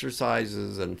group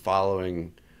exercises and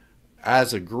following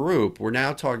as a group. We're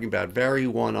now talking about very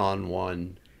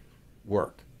one-on-one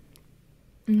work.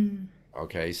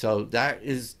 Okay, so that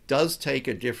does take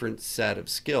a different set of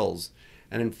skills,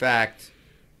 and in fact,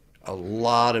 a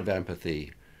lot of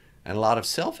empathy and a lot of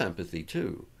self-empathy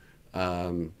too,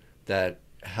 that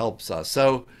helps us.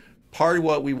 So part of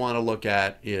what we want to look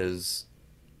at is,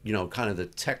 you know, kind of the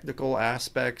technical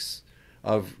aspects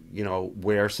of, you know,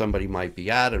 where somebody might be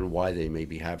at and why they may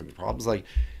be having problems. Like,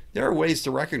 there are ways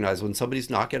to recognize when somebody's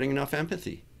not getting enough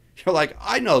empathy. You're like,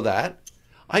 I know that.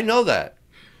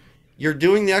 You're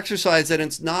doing the exercise and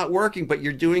it's not working, but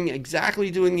you're doing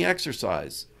the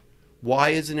exercise. Why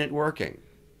isn't it working?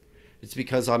 It's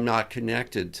because I'm not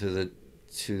connected to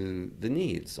the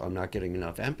needs. I'm not getting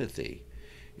enough empathy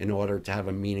in order to have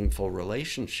a meaningful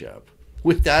relationship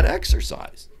with that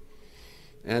exercise.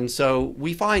 And so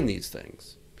we find these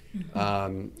things.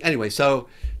 Anyway, so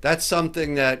that's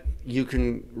something that you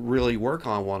can really work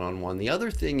on one-on-one. The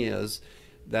other thing is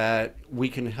that we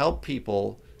can help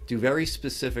people do very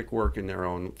specific work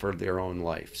for their own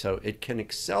life. So it can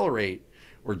accelerate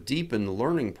or deepen the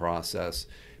learning process,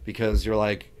 because you're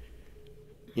like,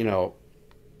 you know,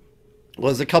 well,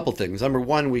 there's a couple things. Number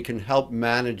one, we can help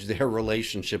manage their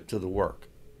relationship to the work.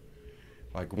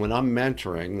 Like when I'm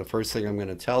mentoring, the first thing I'm going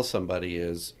to tell somebody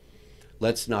is,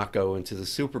 let's not go into the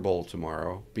Super Bowl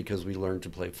tomorrow because we learned to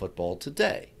play football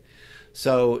today.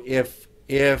 So if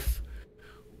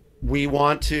we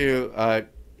want to,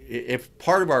 if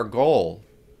part of our goal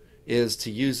is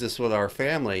to use this with our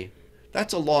family,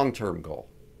 that's a long-term goal.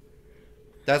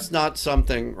 That's not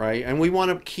something, right? And we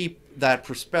want to keep that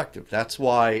perspective. That's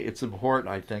why it's important,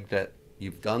 I think, that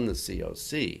you've done the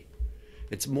COC.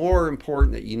 It's more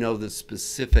important that you know the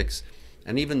specifics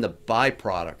and even the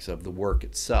byproducts of the work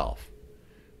itself.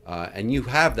 And you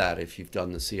have that if you've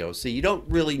done the COC. You don't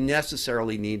really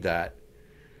necessarily need that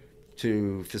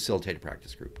to facilitate a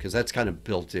practice group, because that's kind of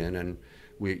built in. And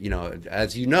we, you know,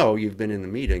 as you know, you've been in the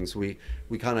meetings, we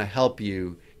kind of help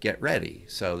you get ready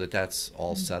so that that's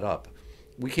all set up.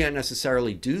 We can't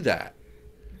necessarily do that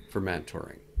for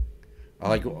mentoring.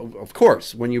 Like, of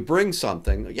course, when you bring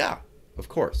something, yeah, of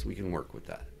course, we can work with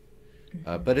that.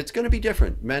 But it's going to be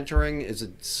different. Mentoring is a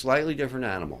slightly different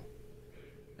animal.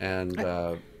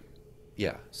 And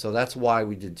yeah, so that's why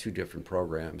we did 2 different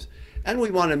programs. And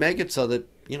we want to make it so that,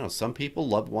 you know, some people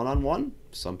love one-on-one,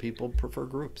 some people prefer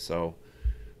groups. So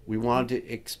we wanted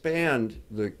to expand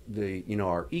the you know,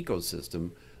 our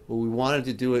ecosystem, but we wanted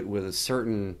to do it with a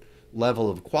certain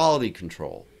level of quality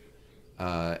control.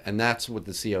 And that's what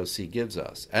the COC gives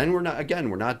us. And we're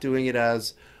not doing it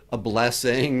as a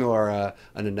blessing or an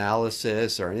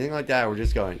analysis or anything like that. We're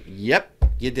just going, yep,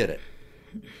 you did it.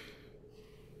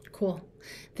 Cool.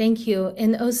 Thank you.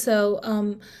 And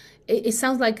also, it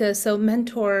sounds like so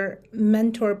mentor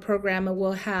program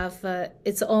will have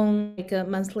its own like a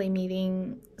monthly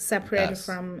meeting separate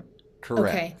from.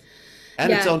 Correct. Okay.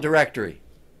 And its own directory.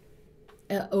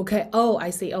 Okay. Oh, I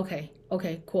see. Okay.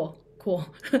 Cool.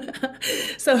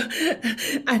 So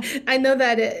I know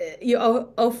that you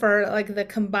offer like the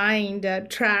combined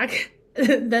track.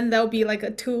 Then there'll be like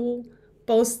a two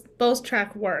both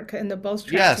track work and the both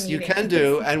track. Yes, you can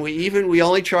do, and we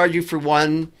only charge you for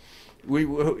one.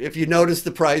 If you notice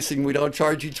the pricing, we don't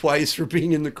charge you twice for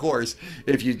being in the course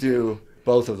if you do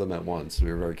both of them at once.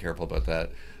 We were very careful about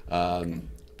that.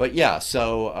 But yeah,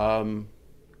 so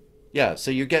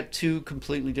so you get 2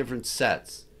 completely different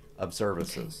sets of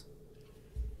services. Okay.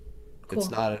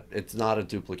 Cool. It's not a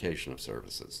duplication of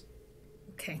services.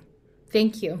 Okay,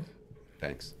 thank you.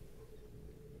 Thanks.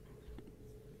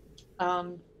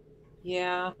 I'm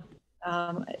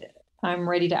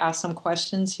ready to ask some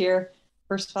questions here.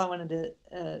 First of all, I wanted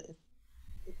to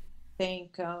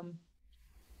thank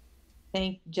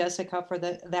Jessica for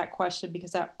that question,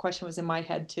 because that question was in my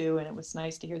head too, and it was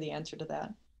nice to hear the answer to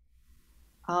that.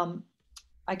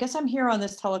 I guess I'm here on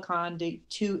this telecon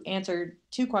to answer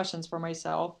 2 questions for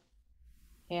myself.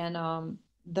 And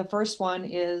the first one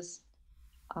is,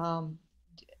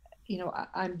 you know,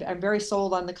 I'm very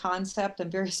sold on the concept.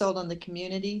 I'm very sold on the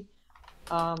community.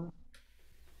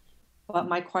 But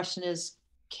my question is,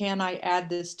 can I add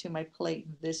this to my plate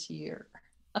this year?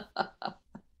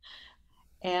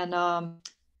 And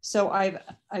so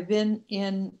I've been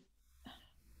in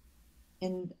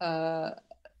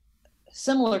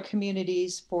similar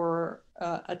communities for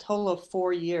a total of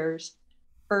 4 years.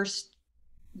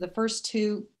 The first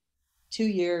two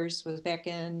years was back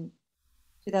in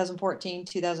 2014,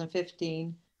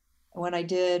 2015, when I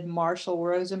did Marshall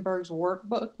Rosenberg's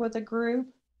workbook with a group.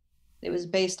 It was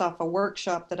based off a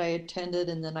workshop that I attended,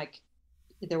 and then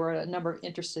there were a number of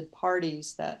interested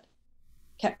parties that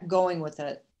kept going with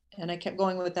it. And I kept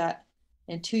going with that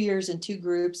in 2 years in 2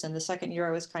 groups. And the second year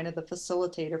I was kind of the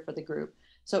facilitator for the group.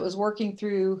 So it was working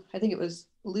through, I think it was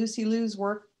Lucy Liu's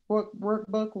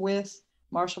workbook with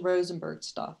Marshall Rosenberg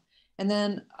stuff. And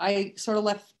then I sort of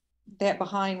left that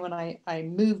behind when I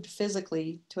moved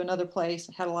physically to another place.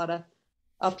 I had a lot of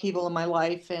upheaval in my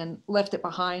life and left it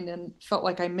behind and felt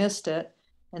like I missed it.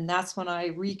 And that's when I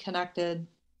reconnected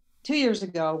 2 years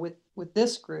ago with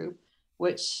this group,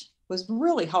 which was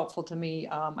really helpful to me.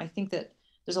 I think that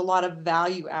there's a lot of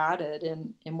value added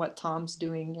in what Thom's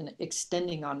doing and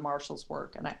extending on Marshall's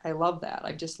work. And I love that.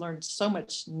 I've just learned so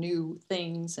much new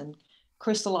things and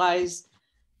crystallized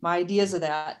my ideas of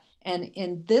that. And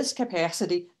in this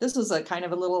capacity, this is a kind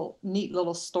of a neat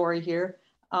little story here.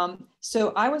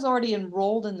 So I was already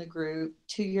enrolled in the group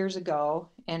 2 years ago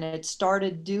and had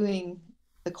started doing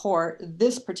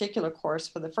this particular course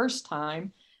for the first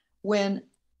time when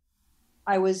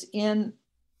I was in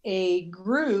a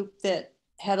group that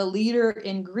had a leader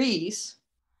in Greece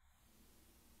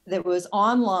that was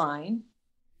online.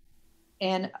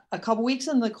 And a couple weeks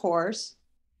in the course,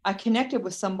 I connected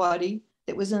with somebody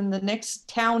that was in the next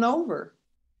town over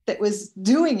that was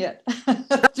doing it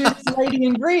through this lady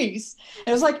in Greece. And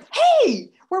it was like,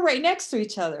 hey, we're right next to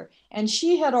each other. And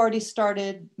she had already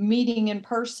started meeting in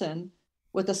person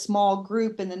with a small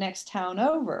group in the next town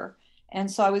over. And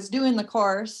so I was doing the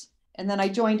course, and then I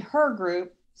joined her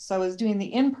group. So I was doing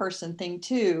the in-person thing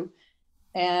too.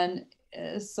 And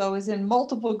so I was in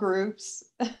multiple groups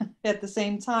at the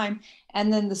same time.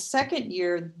 And then the second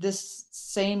year, this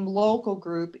same local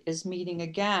group is meeting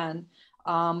again,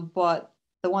 but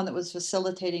the one that was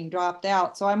facilitating dropped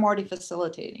out. So I'm already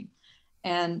facilitating.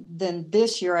 And then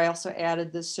this year, I also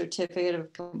added the certificate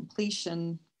of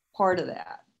completion part of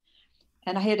that.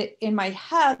 And I had it in my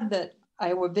head that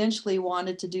I eventually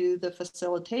wanted to do the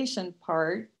facilitation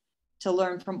part to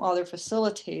learn from other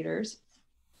facilitators.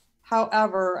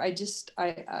 However, I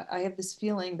have this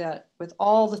feeling that with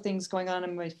all the things going on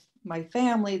in my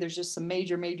family, there's just some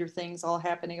major things all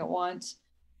happening at once,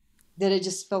 that it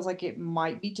just feels like it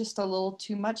might be just a little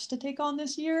too much to take on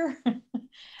this year.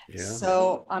 Yeah.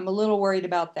 So I'm a little worried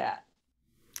about that.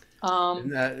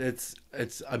 And that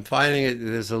I'm finding it,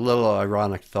 there's a little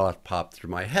ironic thought popped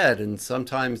through my head, and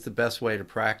sometimes the best way to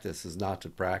practice is not to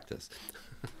practice.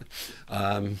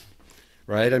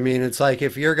 Right? I mean, it's like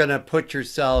if you're going to put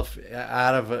yourself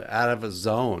out of a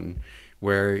zone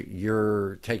where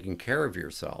you're taking care of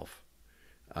yourself,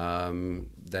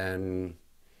 then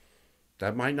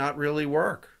that might not really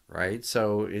work, right?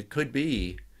 So it could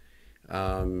be,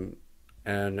 and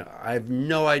I have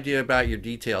no idea about your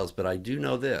details, but I do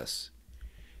know this: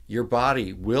 your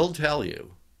body will tell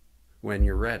you when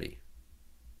you're ready,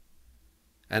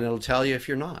 and it'll tell you if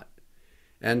you're not.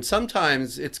 And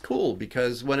sometimes it's cool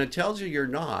because when it tells you you're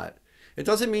not, it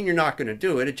doesn't mean you're not going to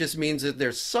do it. It just means that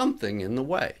there's something in the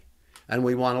way. And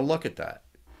we want to look at that.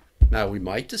 Now, we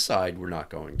might decide we're not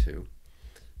going to,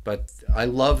 but I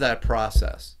love that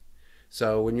process.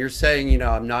 So when you're saying, you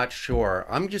know, I'm not sure,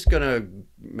 I'm just going to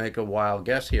make a wild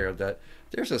guess here that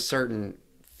there's a certain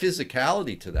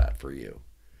physicality to that for you,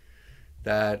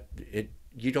 that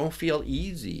you don't feel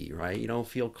easy, right? You don't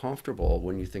feel comfortable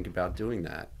when you think about doing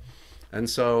that. And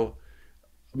so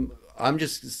I'm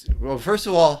well, first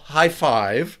of all, high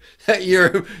five that you're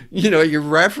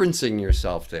referencing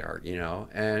yourself there,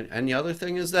 and the other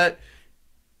thing is that,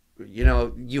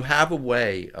 you have a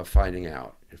way of finding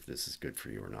out if this is good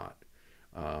for you or not.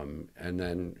 And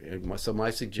then, so my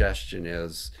suggestion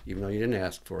is, even though you didn't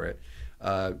ask for it,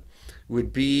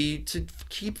 would be to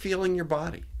keep feeling your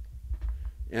body,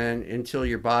 and until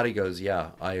your body goes,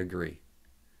 yeah, I agree,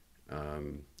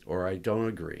 or I don't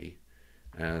agree.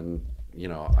 And,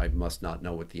 I must not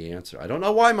know what the answer. I don't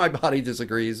know why my body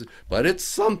disagrees, but it's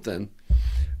something,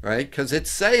 right? Because it's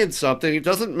saying something. It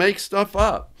doesn't make stuff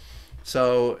up.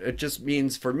 So it just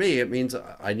means, for me, it means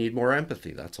I need more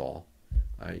empathy. That's all.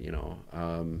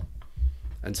 And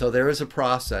so there is a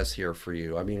process here for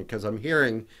you. I mean, because I'm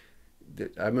hearing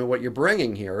that, what you're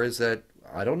bringing here is that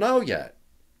I don't know yet.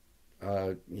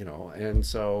 You know, and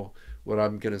so what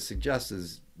I'm going to suggest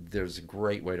is there's a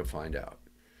great way to find out.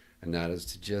 And that is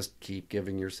to just keep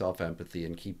giving yourself empathy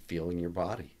and keep feeling your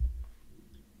body.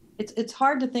 It's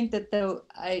hard to think that though,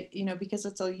 you know, because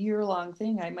it's a year-long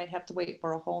thing, I might have to wait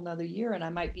for a whole nother year, and I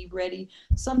might be ready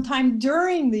sometime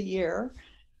during the year,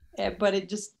 but it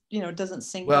just, you know, doesn't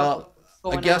sync up.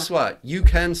 Well, guess what? You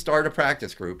can start a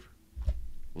practice group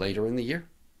later in the year.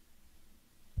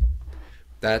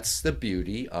 That's the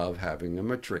beauty of having a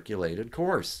matriculated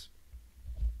course.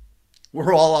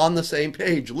 We're all on the same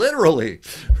page, literally,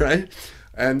 right?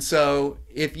 And so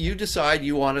if you decide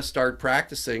you want to start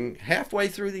practicing halfway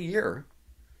through the year,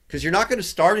 because you're not going to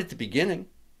start at the beginning,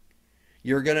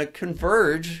 you're going to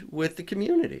converge with the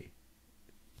community.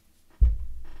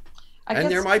 And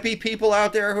there might be people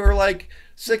out there who are like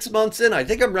 6 months in, I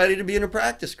think I'm ready to be in a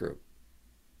practice group.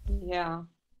 Yeah.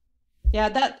 Yeah,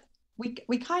 that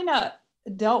we kind of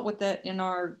dealt with it in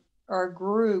our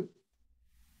group.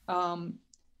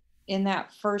 In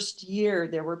that first year,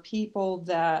 there were people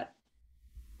that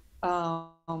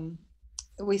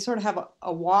we sort of have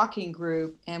a walking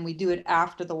group, and we do it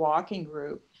after the walking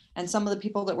group. And some of the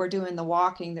people that were doing the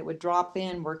walking that would drop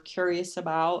in were curious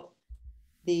about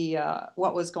the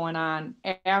what was going on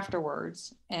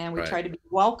afterwards, and we tried to be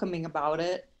welcoming about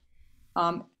it.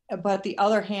 But the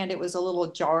other hand, it was a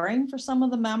little jarring for some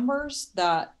of the members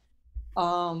that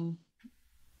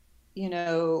you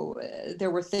know,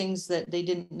 there were things that they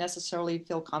didn't necessarily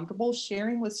feel comfortable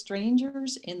sharing with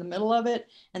strangers in the middle of it.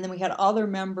 And then we had other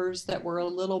members that were a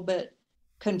little bit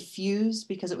confused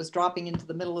because it was dropping into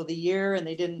the middle of the year and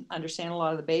they didn't understand a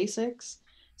lot of the basics.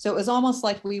 So it was almost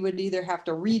like we would either have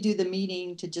to redo the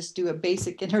meeting to just do a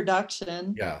basic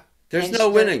introduction. Yeah, there's no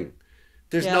winning.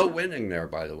 There's no winning there,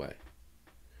 by the way.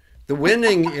 The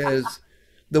winning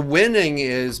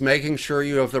is making sure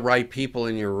you have the right people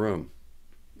in your room,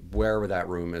 wherever that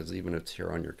room is, even if it's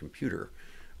here on your computer.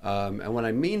 And what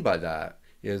I mean by that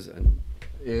is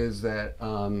that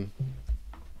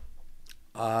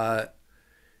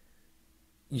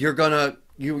you're gonna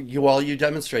you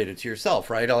demonstrate it to yourself,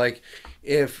 right? Like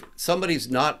if somebody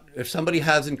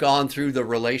hasn't gone through the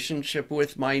relationship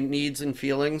with my needs and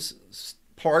feelings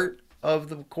part of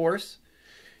the course,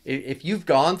 if you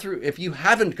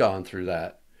haven't gone through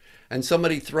that, and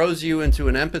somebody throws you into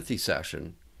an empathy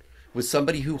session with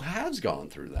somebody who has gone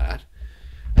through that,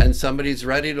 and somebody's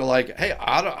ready to like, hey,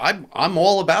 I'm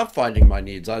all about finding my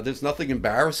needs. There's nothing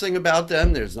embarrassing about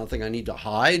them. There's nothing I need to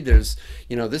hide. There's,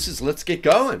 you know, let's get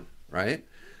going, right?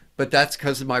 But that's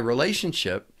because of my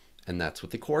relationship, and that's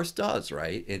what the course does,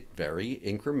 right? It very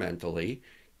incrementally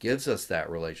gives us that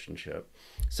relationship.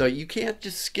 So you can't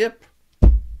just skip.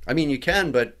 I mean, you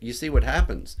can, but you see what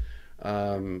happens.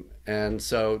 And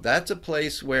so that's a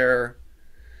place where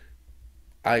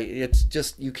it's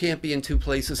just, you can't be in two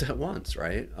places at once,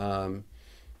 right?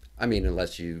 I mean,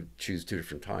 unless you choose 2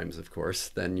 different times, of course,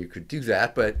 then you could do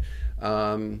that. But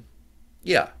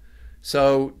yeah.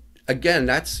 So again,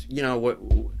 that's, you know, what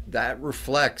that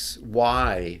reflects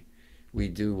why we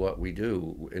do what we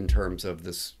do in terms of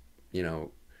this, you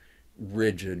know,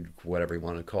 rigid, whatever you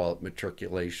want to call it,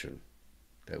 matriculation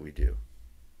that we do.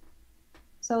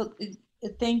 So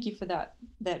thank you for that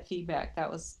feedback. That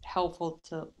was helpful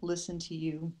to listen to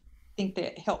you.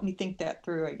 Helped me think that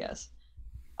through, I guess.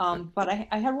 But I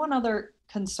had one other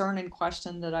concern and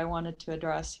question that I wanted to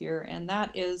address here, and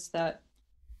that is that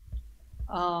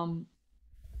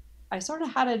I sort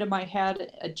of had it in my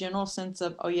head a general sense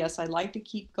of, oh yes, I'd like to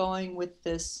keep going with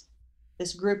this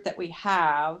group that we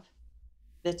have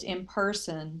that's in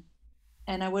person.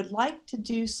 And I would like to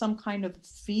do some kind of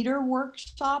feeder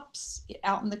workshops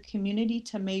out in the community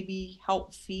to maybe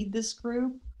help feed this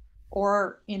group.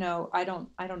 Or, you know, I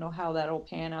don't know how that'll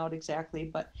pan out exactly,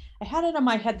 but I had it in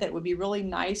my head that it would be really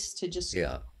nice to just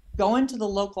go into the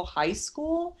local high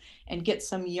school and get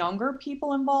some younger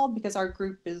people involved, because our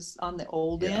group is on the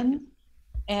old end.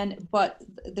 But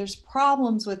there's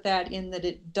problems with that in that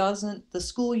the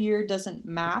school year doesn't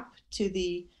map to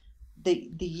the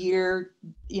year,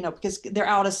 you know, because they're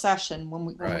out of session when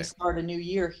we start a new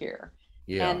year here.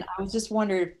 And I was just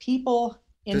wondering if people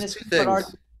in this group would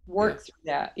work through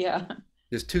that.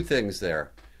 There's 2 things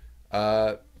there.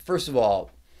 First of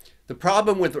all, the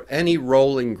problem with any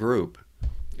rolling group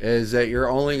is that you're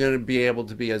only going to be able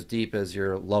to be as deep as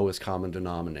your lowest common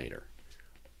denominator.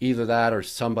 Either that or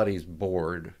somebody's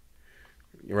bored,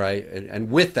 right? And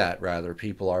with that, rather,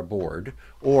 people are bored,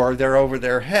 or they're over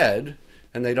their head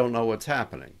and they don't know what's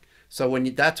happening. So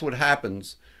that's what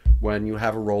happens when you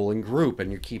have a rolling group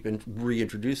and you keep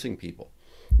reintroducing people.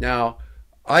 Now,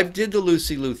 I did the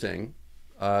Lucy Lou thing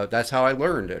That's how I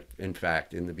learned it. In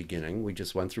fact, in the beginning, we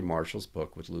just went through Marshall's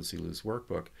book with Lucy Liu's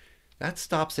workbook. That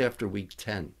stops after week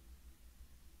 10.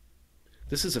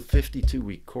 This is a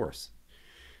 52-week course.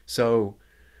 So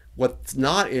what's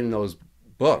not in those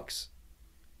books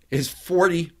is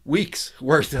 40 weeks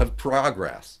worth of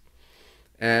progress.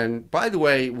 And by the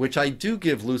way, which I do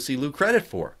give Lucy Liu credit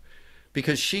for,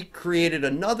 because she created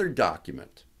another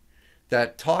document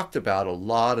that talked about a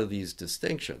lot of these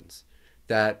distinctions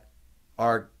that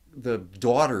are the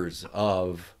daughters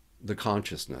of the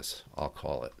consciousness, I'll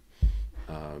call it.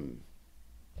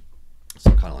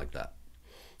 So kind of like that.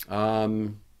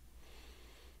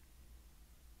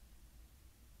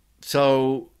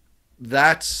 So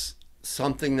that's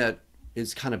something that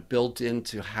is kind of built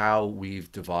into how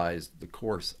we've devised the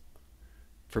course,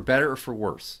 for better or for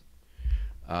worse.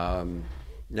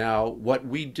 Now, what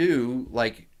we do,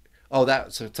 like, so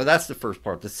that's the first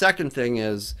part. The second thing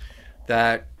is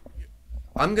that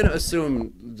I'm going to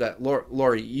assume that,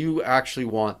 Lori, you actually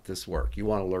want this work. You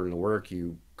want to learn the work.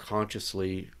 You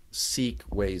consciously seek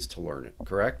ways to learn it,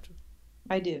 correct?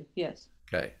 I do, yes.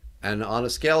 Okay. And on a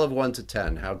scale of 1 to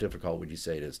 10, how difficult would you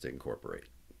say it is to incorporate?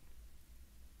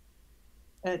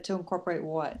 To incorporate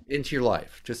what? Into your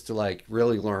life, just to like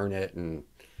really learn it and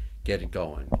get it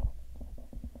going.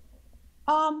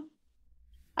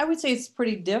 I would say it's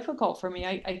pretty difficult for me.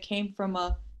 I came from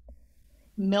a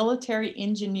military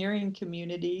engineering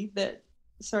community that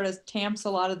sort of tamps a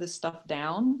lot of this stuff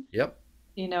down. Yep.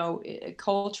 You know,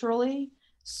 culturally.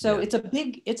 So Yeah.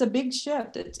 it's a big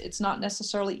shift. It's not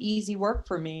necessarily easy work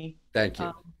for me. Thank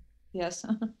you. Yes.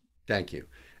 Thank you.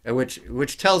 And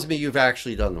which tells me you've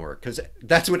actually done the work, because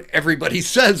that's what everybody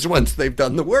says once they've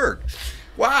done the work.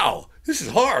 Wow, this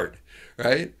is hard,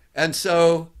 right? And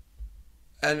so,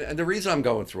 and the reason I'm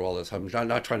going through all this, I'm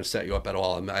not trying to set you up at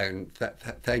all.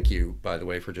 Thank you, by the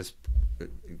way, for just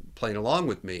playing along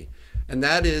with me. And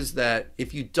that is that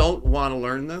if you don't want to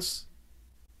learn this,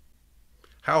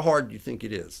 how hard do you think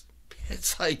it is?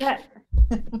 It's like,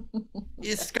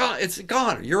 it's a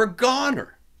goner. You're a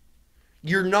goner.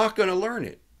 You're not going to learn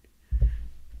it.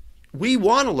 We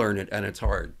want to learn it, and it's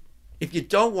hard. If you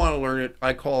don't want to learn it,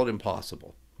 I call it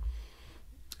impossible.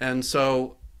 And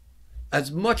so, as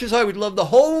much as I would love the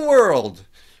whole world,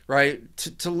 right,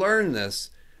 to learn this,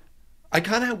 I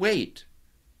kind of wait.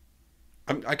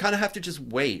 I kind of have to just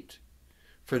wait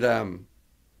for them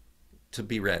to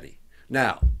be ready.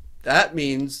 Now, that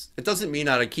means, it doesn't mean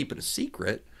I keep it a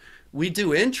secret. We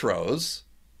do intros,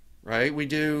 right? We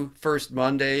do first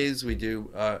Mondays. We do,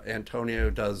 Antonio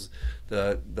does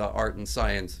the art and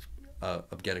science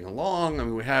of getting along. I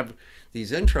mean, we have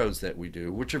these intros that we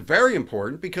do, which are very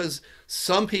important because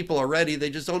some people are ready, they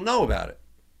just don't know about it.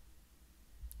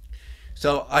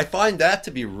 So I find that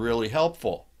to be really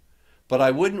helpful, but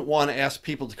I wouldn't want to ask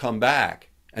people to come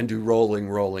back and do rolling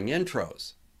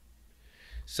intros.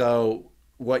 So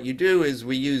what you do is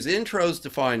we use intros to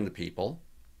find the people,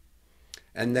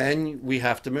 and then we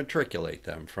have to matriculate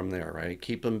them from there, right?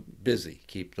 Keep them busy,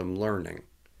 keep them learning.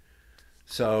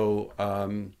 So,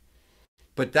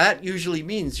 but that usually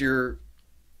means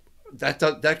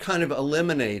that kind of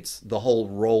eliminates the whole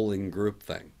rolling group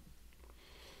thing,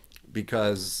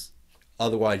 because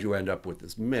otherwise you end up with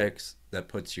this mix that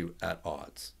puts you at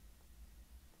odds.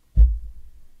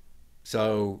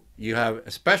 So you have,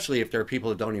 especially if there are people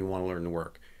that don't even want to learn the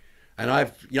work. And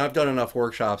I've done enough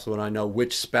workshops when I know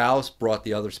which spouse brought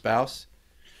the other spouse.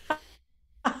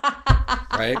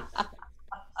 Right?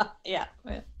 Yeah.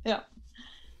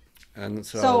 And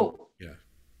so yeah.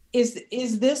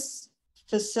 Is this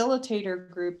facilitator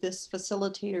group, this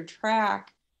facilitator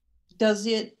track, does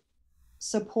it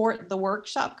support the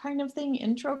workshop kind of thing,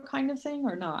 intro kind of thing,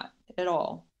 or not at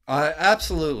all?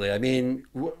 Absolutely. I mean,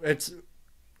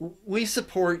 we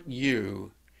support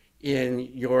you in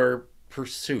your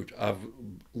pursuit of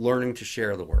learning to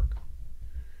share the work.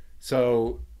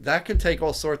 So that can take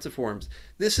all sorts of forms.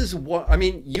 This is what, I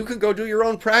mean, you can go do your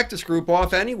own practice group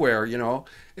off anywhere, you know.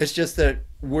 It's just that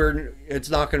it's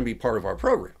not going to be part of our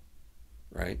program,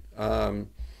 right?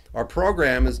 Our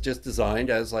program is just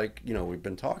designed as, like, you know, we've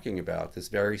been talking about this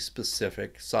very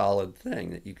specific, solid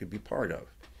thing that you could be part of.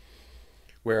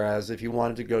 Whereas if you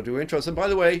wanted to go do intros, and by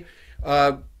the way,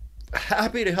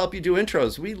 happy to help you do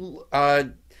intros.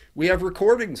 We have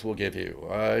recordings we'll give you.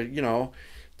 You know,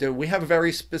 we have a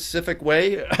very specific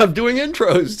way of doing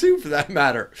intros too, for that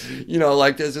matter. You know,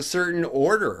 like there's a certain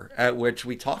order at which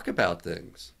we talk about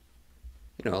things.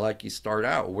 You know, like you start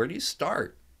out. Where do you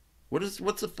start? What's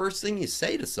the first thing you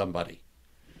say to somebody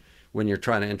when you're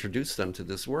trying to introduce them to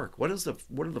this work? What are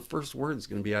the first words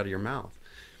going to be out of your mouth?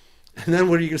 And then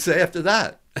what are you going to say after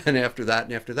that? And after that,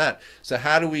 and after that. So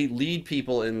how do we lead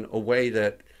people in a way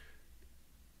that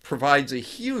provides a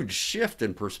huge shift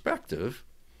in perspective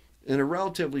in a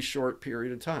relatively short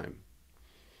period of time?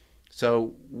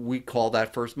 So we call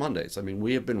that First Mondays. I mean,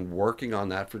 we have been working on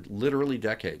that for literally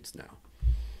decades now.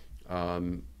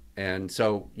 And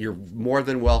so you're more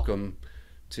than welcome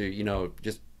to,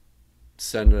 just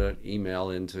send an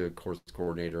email into course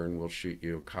coordinator and we'll shoot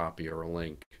you a copy or a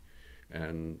link.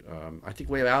 And I think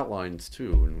we have outlines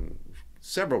too, and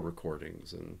several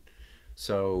recordings. And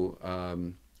so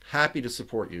happy to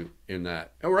support you in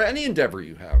that, or any endeavor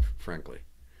you have, frankly.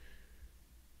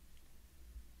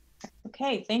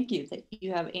 Okay, thank you. That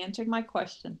you have answered my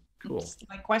question. Cool.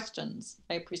 My questions.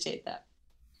 I appreciate that.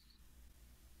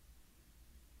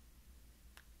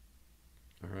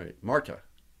 All right, Marta.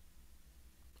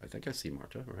 I think I see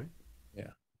Marta, right?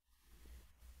 Yeah.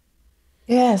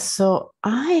 Yeah, so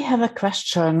I have a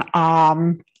question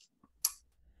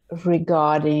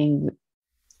regarding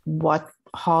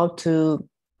how to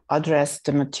address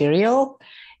the material.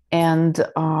 And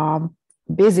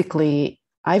basically,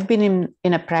 I've been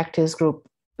in a practice group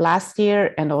last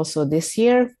year and also this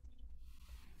year.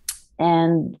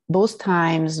 And both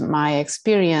times my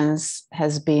experience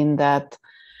has been that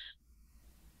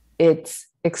it's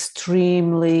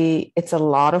a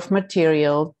lot of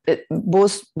material.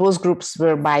 Both groups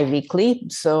were bi-weekly,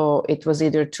 so it was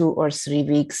either 2 or 3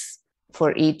 weeks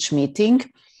for each meeting.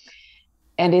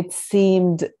 And it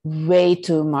seemed way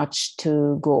too much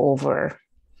to go over.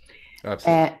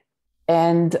 Absolutely.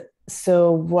 And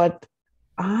so what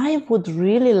I would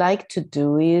really like to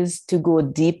do is to go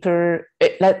deeper.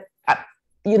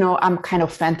 I'm kind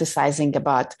of fantasizing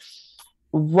about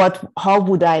how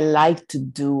would I like to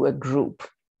do a group?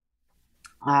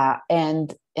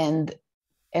 And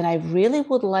I really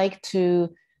would like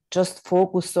to just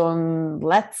focus on,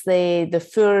 let's say, the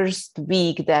first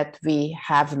week that we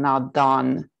have not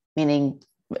done, meaning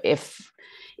if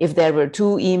there were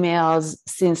 2 emails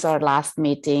since our last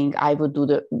meeting, I would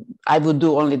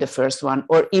do only the first one.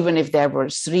 Or even if there were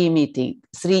 3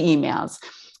 emails,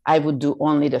 I would do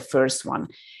only the first one.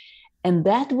 And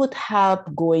that would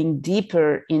help going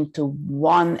deeper into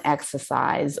one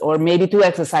exercise, or maybe 2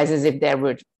 exercises if there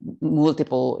were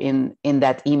multiple in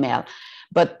that email,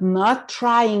 but not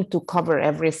trying to cover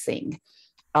everything,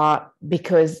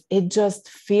 because it just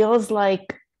feels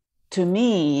like, to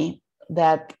me,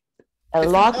 that a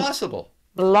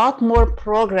lot more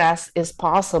progress is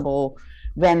possible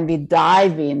when we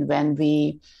dive in, when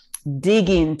we dig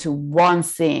into one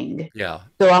thing. Yeah.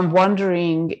 So I'm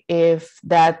wondering if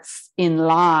that's in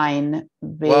line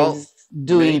with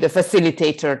doing the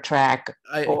facilitator track.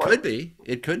 It could be.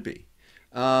 It could be.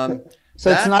 So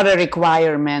it's not a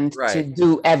requirement to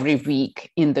do every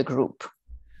week in the group.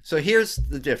 So here's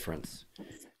the difference.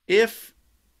 If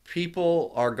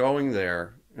people are going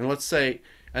there, and let's say,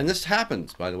 and this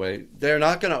happens, by the way, they're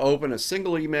not going to open a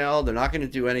single email. They're not going to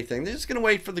do anything. They're just going to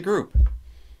wait for the group.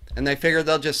 And they figure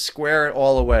they'll just square it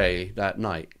all away that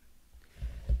night.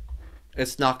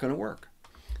 It's not going to work.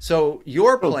 So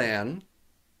your plan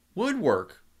would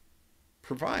work,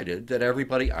 provided that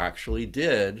everybody actually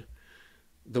did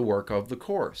the work of the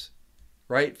course,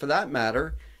 right? For that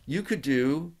matter, you could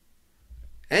do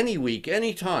any week,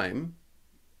 any time,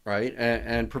 right?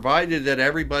 And provided that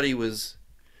everybody was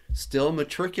still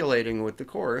matriculating with the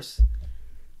course,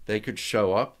 they could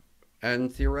show up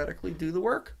and theoretically do the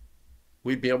work.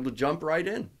 We'd be able to jump right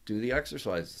in, do the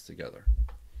exercises together,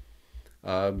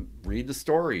 read the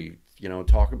story,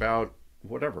 talk about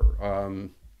whatever.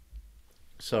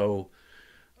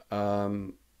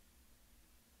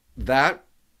 That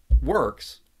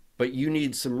works, but you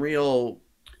need some real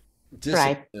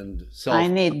disciplined I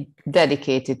need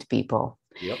dedicated people.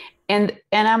 Yep. And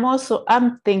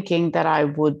I'm thinking that I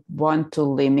would want to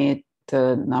limit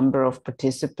the number of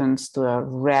participants to a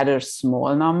rather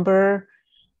small number.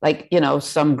 Like,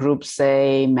 some groups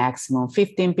say maximum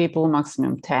 15 people,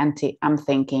 maximum 20. I'm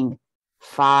thinking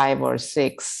 5 or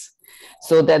 6,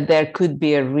 so that there could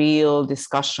be a real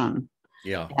discussion.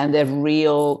 Yeah. And a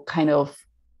real kind of,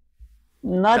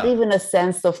 not even a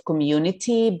sense of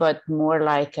community, but more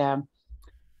like a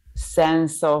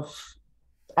sense of,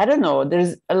 I don't know,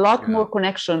 there's a lot more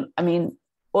connection. I mean,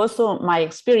 also my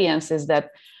experience is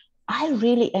that I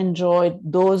really enjoyed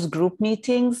those group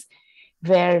meetings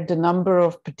where the number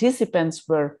of participants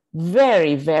were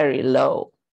very, very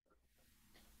low.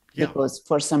 Yeah. Because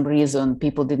for some reason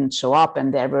people didn't show up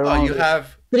and there were only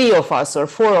 3 of us or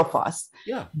 4 of us.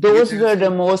 Yeah. Those were the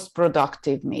most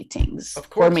productive meetings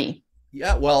for me.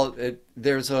 Yeah, well,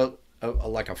 there's a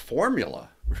formula,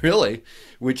 really,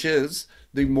 which is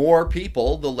the more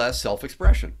people, the less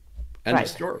self-expression. End of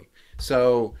story.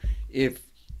 So if,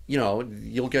 you know,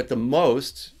 you'll get the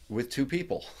most with 2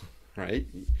 people, right?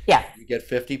 Yeah. You get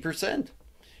 50%.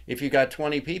 If you got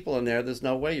 20 people in there, there's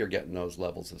no way you're getting those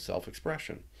levels of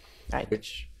self-expression. Right.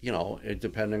 Which, you know,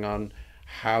 depending on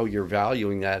how you're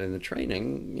valuing that in the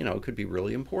training, you know, could be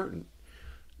really important.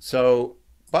 So,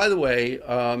 by the way,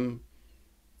 a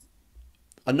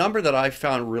number that I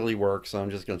found really works,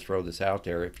 I'm just going to throw this out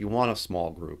there, if you want a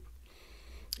small group,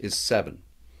 is 7.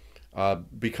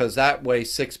 Because that way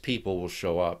 6 people will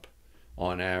show up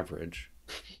on average.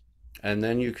 And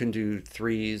then you can do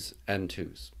 3s and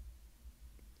 2s.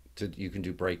 You can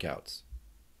do breakouts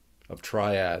of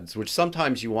triads, which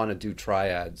sometimes you want to do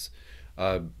triads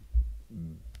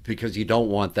because you don't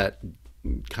want that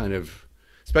kind of,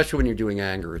 especially when you're doing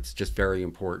anger, it's just very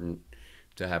important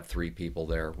to have 3 people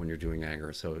there when you're doing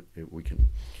anger, so we can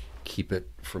keep it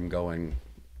from going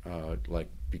like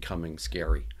becoming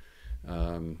scary.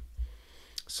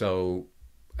 So,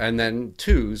 and then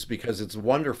 2s, because it's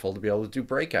wonderful to be able to do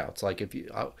breakouts. Like if you,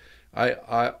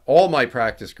 all my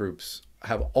practice groups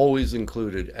have always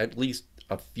included at least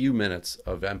a few minutes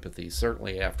of empathy,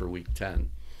 certainly after week 10,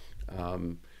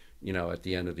 you know, at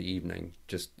the end of the evening,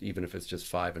 just even if it's just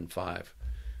 5 and 5,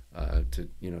 to,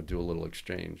 you know, do a little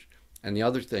exchange. And the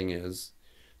other thing is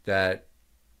that,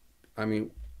 I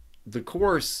mean, the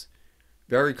course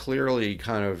very clearly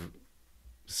kind of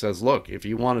says, look, if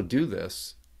you want to do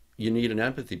this, you need an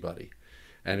empathy buddy.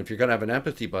 And if you're going to have an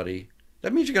empathy buddy,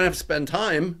 that means you're going to have to spend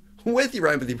time with your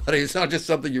empathy buddy. It's not just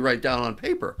something you write down on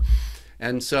paper.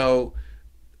 And so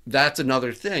that's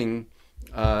another thing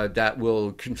that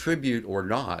will contribute or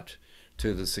not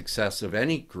to the success of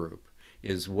any group,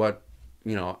 is what,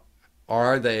 you know,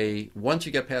 are they, once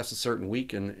you get past a certain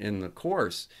week in the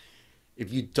course,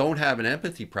 if you don't have an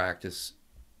empathy practice,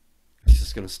 it's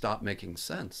just going to stop making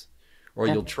sense. Or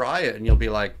you'll try it and you'll be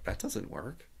like, that doesn't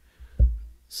work.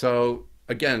 So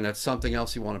again, that's something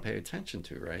else you want to pay attention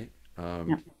to, right?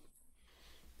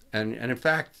 And in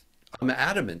fact, I'm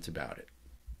adamant about it,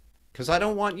 because I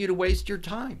don't want you to waste your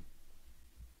time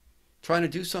trying to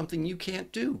do something you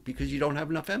can't do because you don't have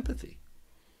enough empathy.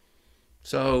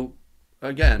 So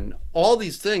again, all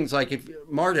these things, like if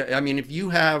Marta, I mean, if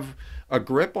you have a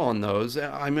grip on those,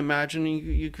 I'm imagining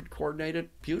you could coordinate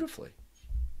it beautifully.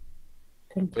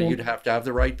 But you'd have to have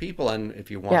the right people. And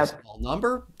if you want a small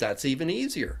number, that's even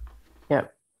easier. Yeah.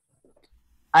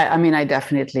 I mean,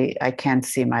 I can't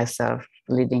see myself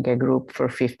leading a group for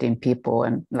 15 people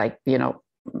and, like, you know,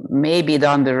 maybe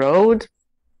down the road,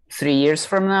 3 years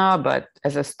from now, but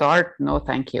as a start, no,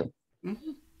 thank you.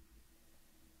 Mm-hmm.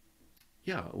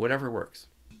 Yeah, whatever works.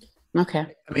 Okay.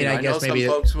 I mean, I guess know maybe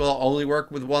some folks will only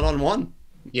work with one-on-one.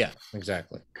 Yeah,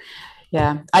 exactly.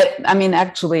 Yeah, I mean,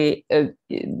 actually,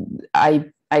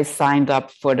 I signed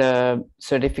up for the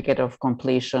certificate of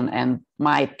completion, and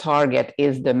my target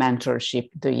is the mentorship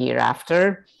the year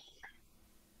after.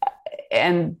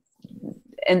 And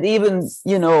even,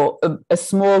 you know, a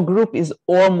small group is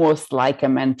almost like a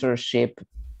mentorship.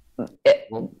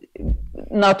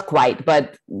 Not quite,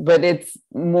 but it's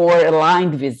more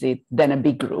aligned with it than a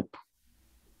big group.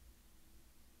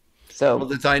 So, well,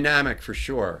 the dynamic for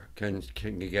sure can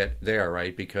you get there,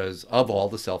 right? Because of all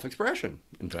the self-expression,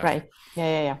 in fact. Right.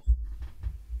 Yeah.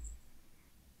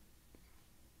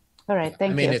 All right.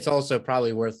 Thank you. I mean, it's also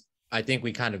probably worth, I think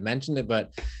we kind of mentioned it,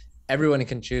 but everyone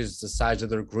can choose the size of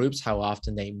their groups, how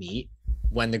often they meet,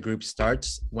 when the group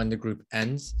starts, when the group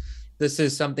ends. This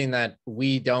is something that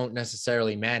we don't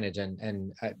necessarily manage.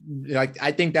 And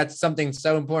I think that's something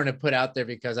so important to put out there,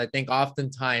 because I think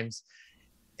oftentimes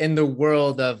in the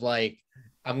world of, like,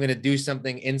 I'm going to do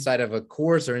something inside of a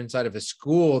course or inside of a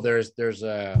school, there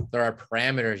are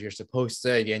parameters you're supposed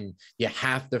to, and you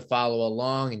have to follow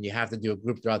along, and you have to do a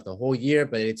group throughout the whole year.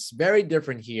 But it's very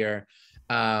different here,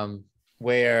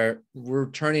 where we're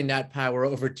turning that power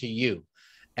over to you,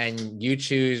 and you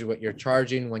choose what you're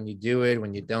charging, when you do it,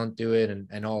 when you don't do it,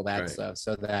 and all that stuff.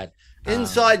 So that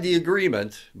inside the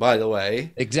agreement, by the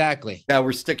way, exactly, that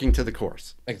we're sticking to the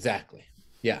course. Exactly.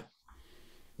 Yeah.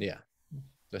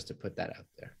 Just to put that out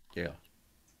there. Yeah.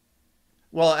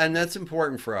 Well, and that's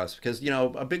important for us, because, you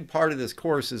know, a big part of this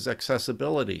course is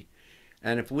accessibility.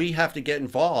 And if we have to get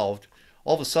involved,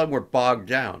 all of a sudden we're bogged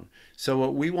down. So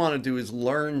what we want to do is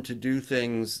learn to do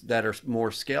things that are more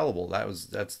scalable.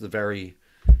 That's the very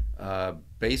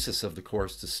basis of the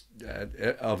course,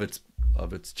 of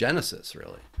its genesis,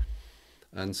 really.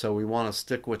 And so we want to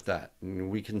stick with that. And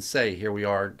we can say, here we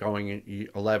are going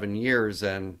 11 years,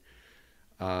 and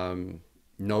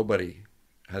nobody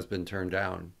has been turned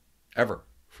down ever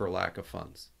for lack of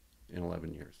funds in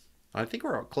 11 years. I think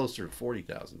we're closer to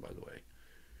 40,000, by the way,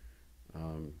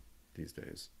 these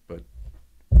days. But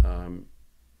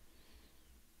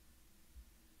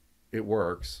it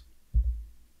works.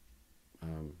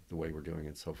 The way we're doing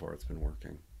it so far, it's been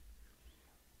working.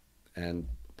 And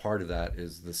part of that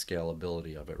is the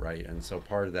scalability of it, right? And so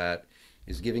part of that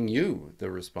is giving you the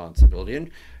responsibility. And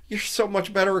you're so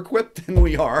much better equipped than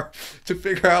we are to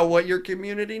figure out what your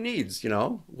community needs, you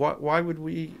know? Why would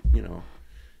we, you know?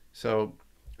 So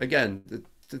again,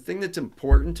 the thing that's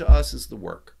important to us is the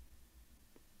work.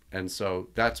 And so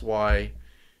that's why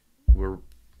we're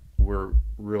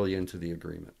really into the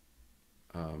agreement.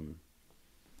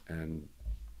 And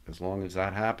as long as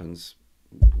that happens,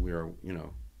 we're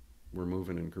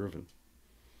moving and grooving.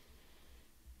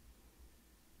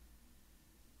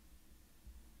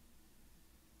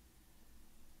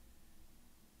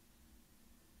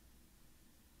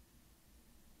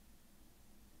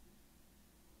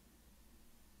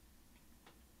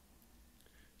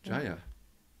 Jaya,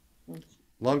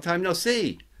 long time no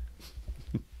see.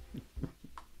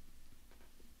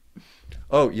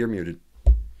 Oh, you're muted.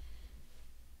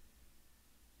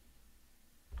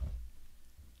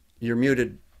 You're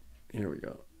muted. Here we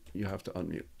go. You have to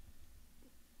unmute.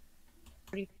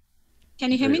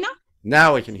 Can you hear me now?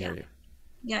 Now I can hear you.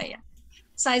 Yeah.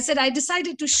 So I said I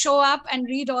decided to show up and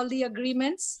read all the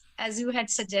agreements as you had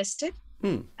suggested.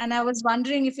 And I was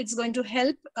wondering if it's going to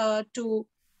help to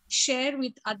share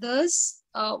with others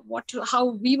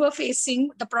how we were facing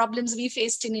the problems we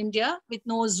faced in India with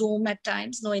no Zoom at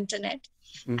times, no internet.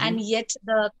 And yet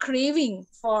the craving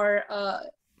for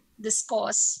this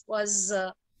course was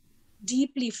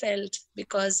deeply felt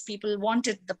because people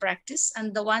wanted the practice,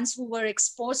 and the ones who were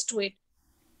exposed to it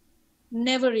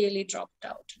never really dropped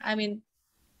out. I mean,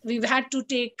 we've had to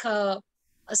take a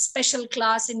special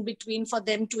class in between for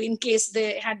them to, in case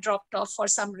they had dropped off for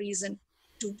some reason,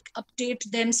 to update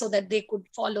them so that they could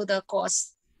follow the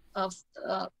course of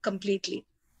completely.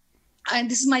 And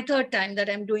this is my third time that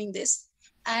I'm doing this.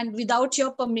 And without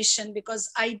your permission, because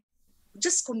I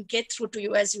just couldn't get through to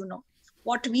you, as you know,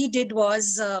 what we did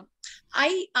was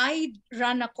I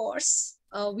run a course,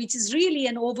 which is really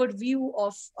an overview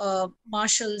of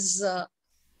Marshall's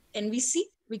NVC,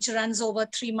 which runs over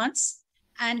 3 months.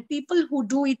 And people who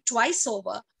do it twice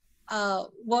over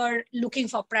were looking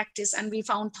for practice, and we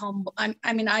found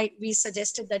we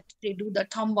suggested that they do the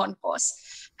Thom Bond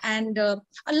course. And a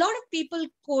lot of people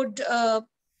could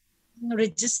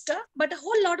register, but a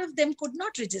whole lot of them could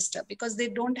not register because they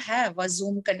don't have a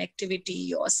Zoom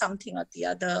connectivity or something or the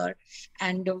other.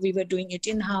 And we were doing it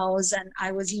in-house, and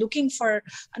I was looking for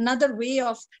another way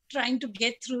of trying to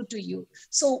get through to you.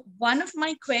 So one of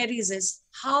my queries is,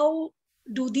 how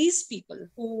do these people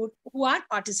who are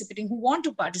participating, who want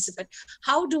to participate,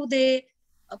 how do they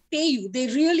pay you? They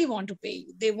really want to pay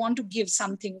you. They want to give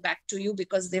something back to you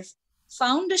because they've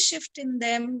found a shift in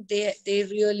them. They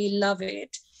really love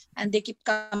it, and they keep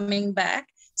coming back.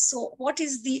 So what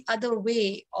is the other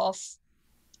way of,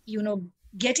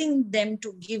 getting them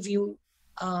to give you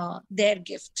their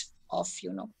gift of,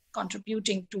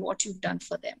 contributing to what you've done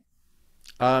for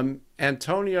them?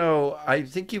 Antonio, I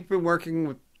think you've been working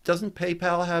with, doesn't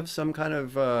PayPal have some kind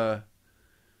of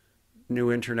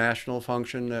new international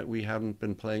function that we haven't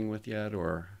been playing with yet,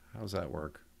 or how does that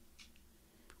work?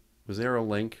 Was there a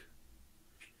link?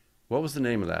 What was the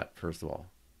name of that, first of all?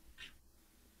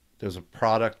 There's a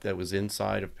product that was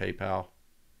inside of PayPal,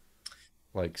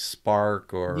 like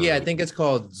Spark or... Yeah, I think it's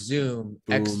called Zoom.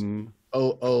 Boom.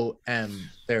 XOOM.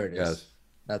 There it is. Yes.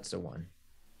 That's the one.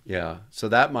 Yeah, so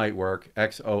that might work.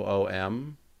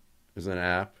 XOOM is an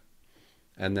app.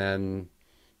 And then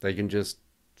they can just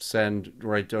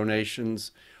write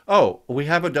donations. Oh, we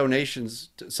have a donations.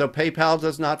 So PayPal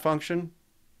does not function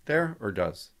there, or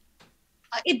does?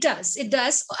 It does. It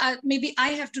does. Maybe I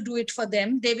have to do it for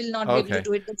them. They will not be able to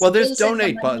do it. Well, there's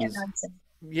donate buttons.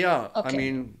 Yeah, okay. I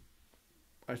mean,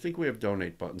 I think we have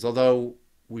donate buttons, although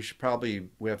we have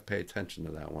to pay attention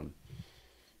to that one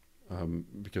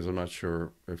because I'm not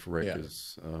sure if Rick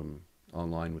is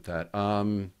online with that.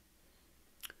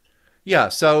 Yeah,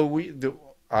 so we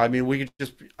could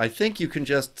just, I think you can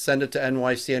just send it to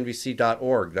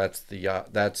nycnvc.org. That's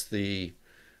the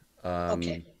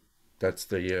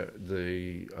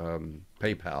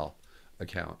PayPal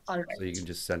account. Right. So you can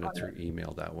just send it through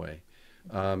email that way.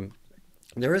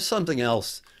 There is something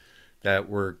else that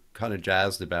we're kind of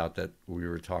jazzed about that we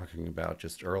were talking about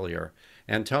just earlier.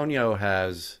 Antonio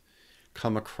has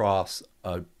come across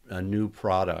a new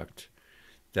product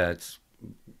that's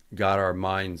got our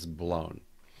minds blown.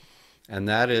 And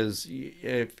that is,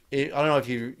 I don't know if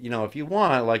you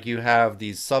want, like you have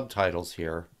these subtitles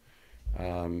here.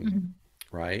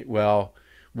 right? Well,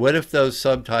 what if those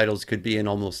subtitles could be in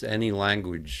almost any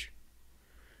language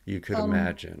you could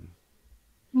imagine?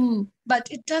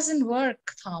 But it doesn't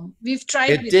work, Thom. We've tried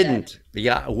It with didn't.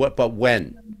 Yeah. What? But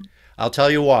when? I'll tell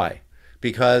you why.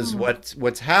 Because that.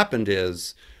 what's happened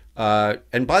is,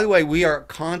 and by the way, we are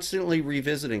constantly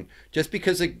revisiting. Just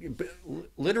because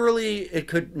literally it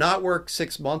could not work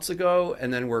 6 months ago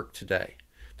and then work today.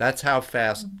 That's how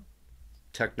fast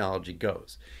technology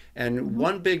goes. And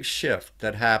one big shift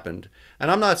that happened, and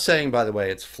I'm not saying, by the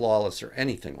way, it's flawless or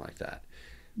anything like that,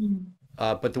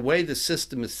 but the way the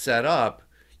system is set up,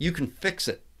 you can fix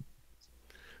it.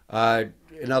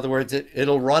 In other words,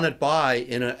 it'll run it by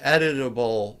in an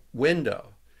editable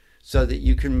window so that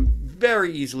you can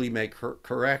very easily make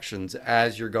corrections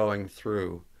as you're going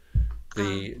through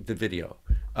the video.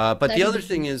 But the other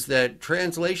thing is that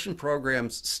translation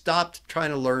programs stopped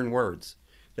trying to learn words.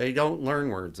 They don't learn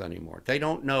words anymore. They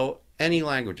don't know any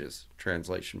languages,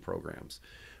 translation programs.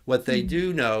 What they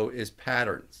do know is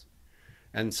patterns.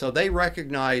 And so they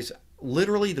recognize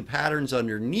literally the patterns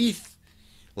underneath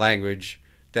language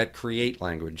that create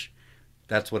language.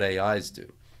 That's what AIs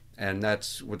do. And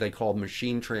that's what they call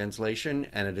machine translation.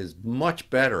 And it is much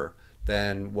better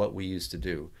than what we used to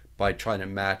do by trying to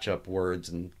match up words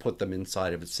and put them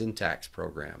inside of a syntax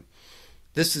program.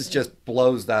 This is just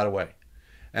blows that away.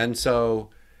 And so,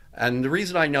 and the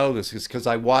reason I know this is because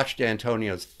I watched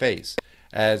Antonio's face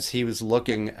as he was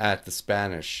looking at the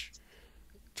Spanish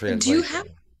translation.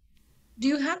 Do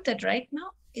you have that right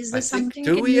now? Is there something?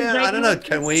 Do we? I don't know.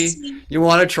 Can we? You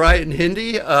want to try it in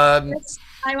Hindi? Yes,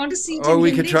 I want to see it. Or in we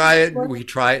Hindi. could try it. We could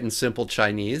try it in simple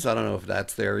Chinese. I don't know if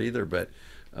that's there either, but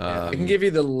I can give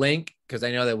you the link because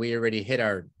I know that we already hit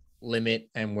our limit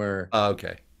and we're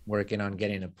okay working on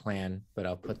getting a plan. But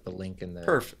I'll put the link in the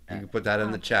perfect. You can put that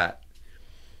in the chat.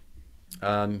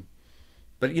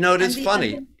 But you know, it is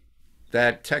funny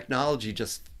that technology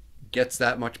just gets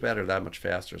that much better, that much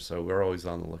faster. So we're always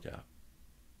on the lookout.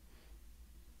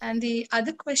 And the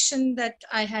other question that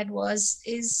I had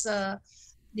is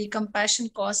the compassion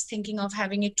course, thinking of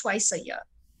having it twice a year,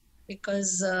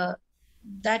 because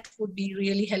that would be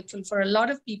really helpful for a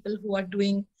lot of people who are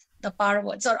doing the power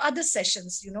words or other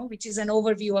sessions, you know, which is an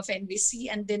overview of NVC,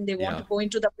 and then they want to go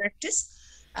into the practice.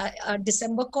 A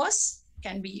December course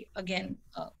can be, again,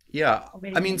 yeah.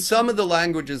 I mean, some of the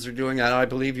languages are doing that. I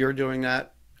believe you're doing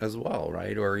that as well,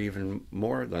 right? Or even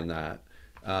more than that.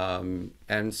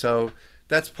 And so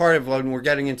that's part of when we're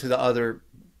getting into the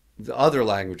other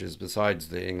languages besides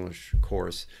the English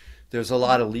course. There's a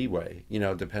lot of leeway, you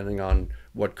know, depending on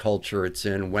what culture it's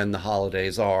in, when the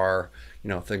holidays are, you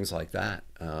know, things like that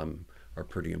are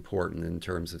pretty important in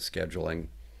terms of scheduling.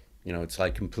 You know, it's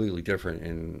like completely different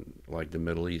in like the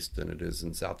Middle East than it is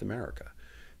in South America.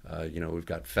 You know, we've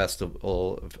got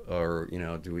festival, or, you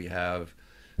know, do we have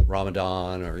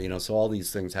Ramadan, or, you know, so all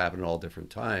these things happen at all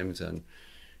different times. And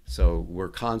so we're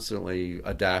constantly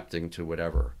adapting to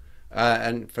whatever.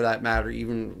 And for that matter,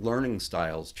 even learning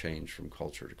styles change from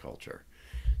culture to culture.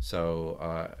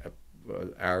 So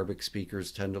Arabic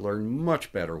speakers tend to learn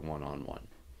much better one-on-one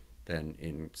than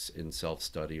in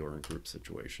self-study or in group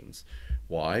situations.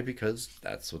 Why? Because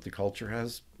that's what the culture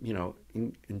has, you know,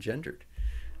 engendered.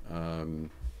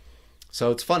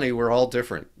 So it's funny, we're all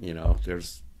different, you know.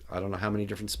 There's, I don't know how many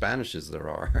different Spanishes there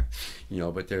are, you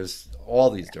know, but there's all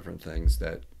these different things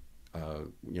that,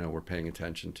 you know, we're paying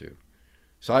attention to.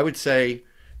 So I would say,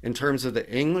 in terms of the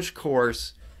English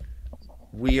course,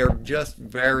 we are just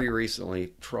very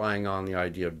recently trying on the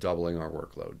idea of doubling our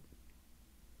workload,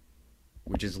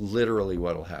 which is literally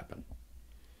what will happen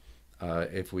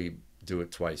if we do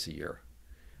it twice a year.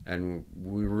 And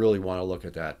we really want to look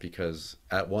at that because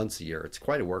at once a year, it's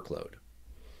quite a workload.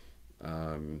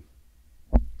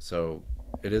 So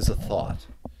it is a thought,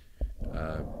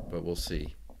 but we'll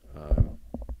see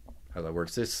how that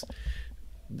works.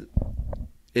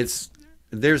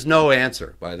 There's no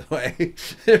answer, by the way.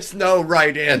 There's no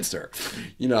right answer.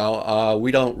 You know,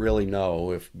 we don't really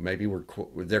know if maybe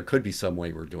there could be some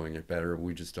way we're doing it better.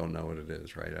 We just don't know what it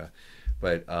is, right?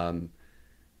 But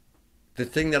the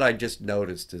thing that I just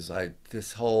noticed is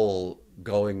this whole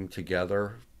going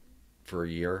together for a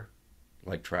year,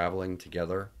 like traveling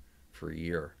together for a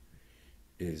year,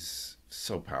 is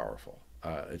so powerful.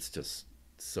 It's just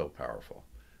so powerful.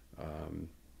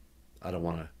 I don't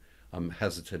want to. I'm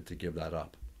hesitant to give that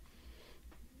up.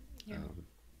 Yeah.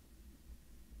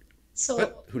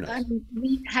 So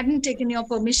we hadn't taken your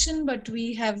permission, but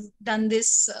we have done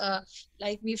this,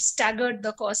 like we've staggered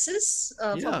the courses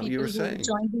for people who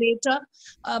joined later.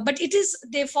 But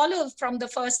they follow from the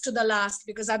first to the last,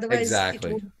 because otherwise it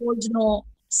would hold no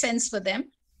sense for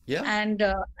them. Yeah.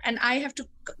 And I have to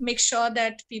make sure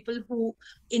that people who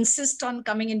insist on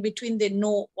coming in between, they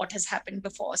know what has happened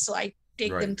before. So I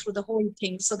take them through the whole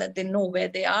thing so that they know where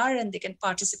they are and they can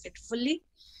participate fully.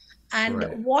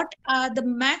 And what the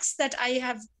max that I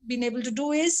have been able to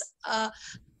do is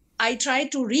I try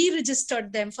to re-register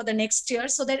them for the next year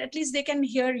so that at least they can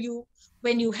hear you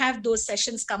when you have those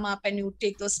sessions come up and you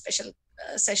take those special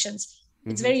sessions.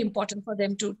 It's very important for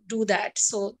them to do that.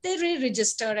 So they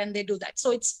re-register and they do that. So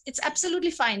it's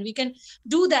absolutely fine. We can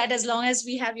do that as long as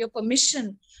we have your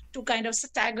permission to kind of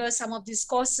stagger some of these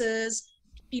courses.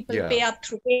 People pay up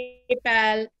through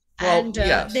PayPal, and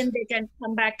then they can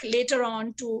come back later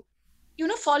on to,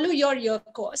 follow your year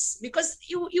course, because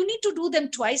you need to do them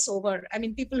twice over. I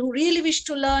mean, people who really wish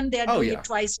to learn, they are doing it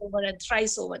twice over and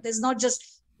thrice over. There's not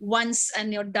just once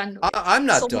and you're done. I'm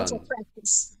not so done. Much of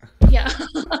practice. Yeah.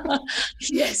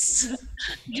 Yes.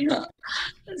 Yeah.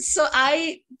 So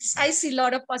I see a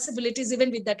lot of possibilities even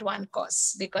with that one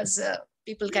course, because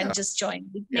people can just join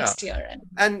next year.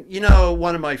 And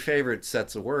one of my favorite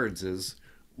sets of words is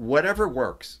whatever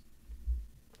works.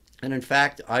 And in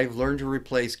fact, I've learned to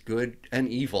replace good and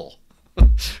evil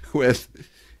with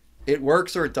it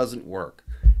works or it doesn't work.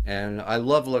 And I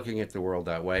love looking at the world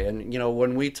that way. And,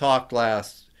 when we talked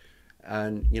last,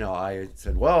 and, I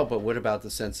said, well, but what about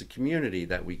the sense of community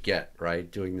that we get,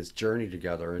 right? Doing this journey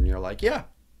together. And you're like, yeah,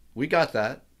 we got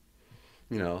that,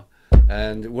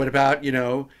 and what about,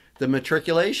 the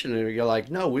matriculation? And you're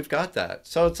like, no, we've got that.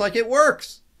 So it's like, it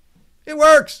works. It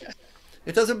works.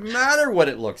 It doesn't matter what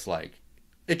it looks like.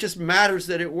 It just matters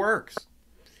that it works.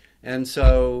 And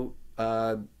so,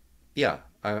 I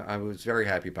was very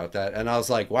happy about that. And I was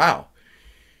like, wow,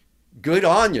 good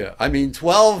on you. I mean,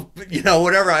 12,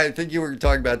 whatever. I think you were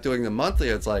talking about doing the monthly.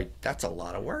 It's like, that's a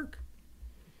lot of work.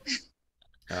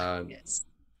 Yes.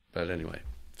 But anyway,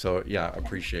 so yeah,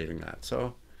 appreciating that.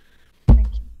 So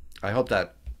thank you. I hope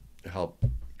that helped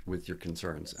with your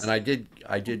concerns. And I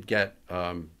did get,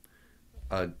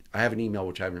 I have an email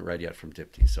which I haven't read yet from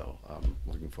Dipti, so I'm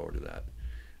looking forward to that.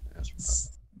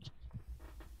 Yes.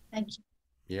 Thank you.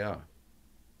 Yeah.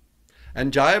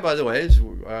 And Jaya, by the way, is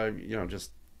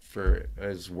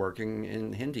is working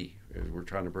in Hindi. We're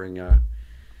trying to bring.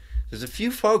 There's a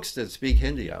few folks that speak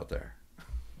Hindi out there.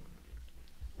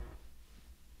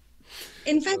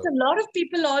 In fact, a lot of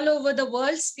people all over the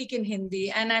world speak in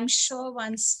Hindi, and I'm sure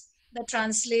once the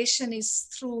translation is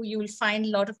through, you will find a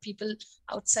lot of people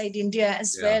outside India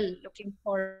as well looking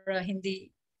for a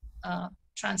Hindi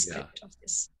transcript of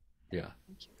this. Yeah,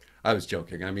 I was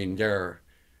joking. I mean,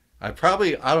 I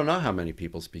don't know how many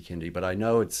people speak Hindi, but I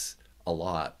know it's a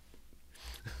lot.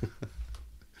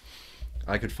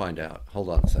 I could find out. Hold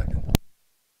on a second.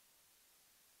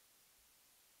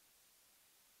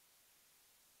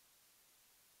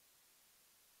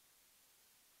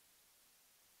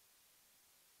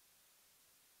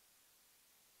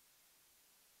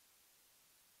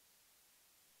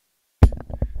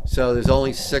 So there's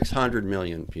only 600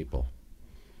 million people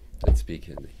that speak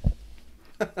Hindi.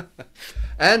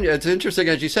 And it's interesting,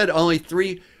 as you said, only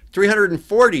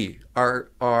 340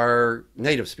 are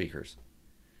native speakers.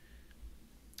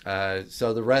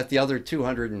 So the other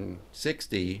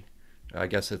 260, I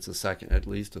guess it's at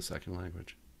least a second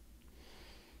language.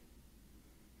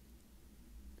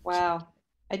 Wow.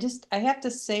 I have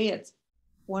to say, it's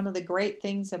one of the great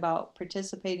things about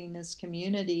participating in this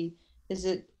community is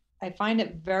I find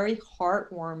it very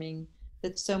heartwarming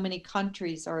that so many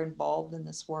countries are involved in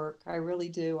this work. I really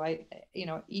do.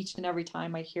 Each and every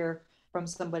time I hear from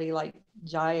somebody like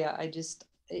Jaya,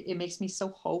 it makes me so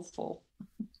hopeful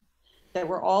that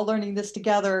we're all learning this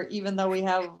together, even though we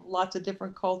have lots of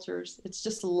different cultures. It's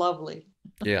just lovely.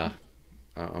 Yeah,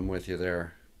 I'm with you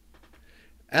there.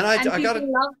 And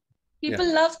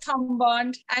people love Thom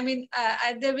Bond. I mean,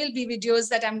 there will be videos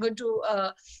that I'm going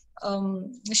to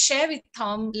share with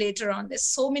Thom later on. There's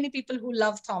so many people who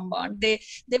love Thom Bond. They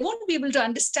won't be able to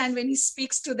understand when he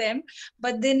speaks to them,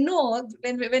 but they know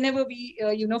whenever we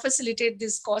facilitate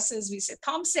these courses, we say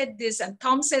Thom said this and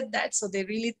Thom said that. So they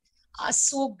really are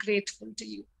so grateful to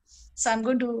you. So I'm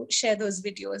going to share those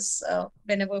videos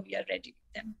whenever we are ready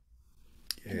with them.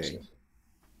 Thank you.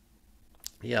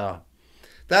 Yeah.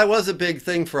 That was a big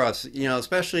thing for us.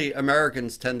 Especially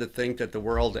Americans tend to think that the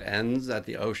world ends at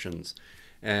the oceans.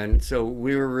 And so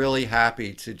we were really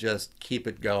happy to just keep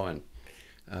it going.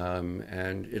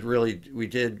 And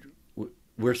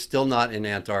we're still not in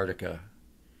Antarctica.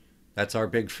 That's our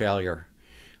big failure.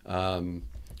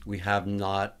 We have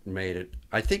not made it.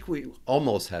 I think we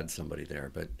almost had somebody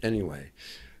there, but anyway,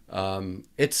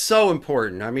 it's so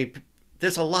important. I mean,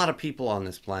 there's a lot of people on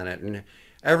this planet, and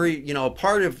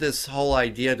part of this whole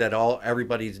idea that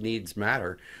everybody's needs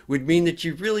matter would mean that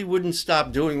you really wouldn't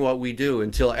stop doing what we do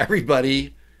until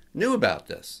everybody knew about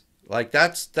this. Like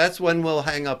that's when we'll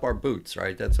hang up our boots,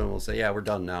 right? That's when we'll say, yeah, we're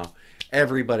done now.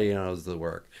 Everybody knows the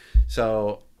work.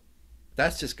 So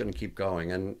that's just going to keep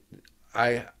going. And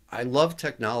I love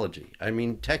technology. I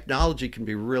mean, technology can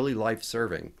be really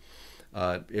life-serving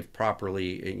if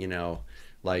properly,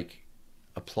 like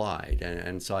applied.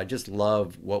 And so I just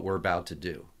love what we're about to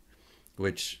do,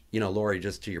 which, Lori,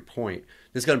 just to your point,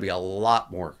 there's going to be a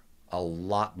lot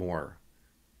more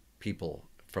people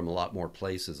from a lot more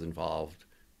places involved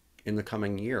in the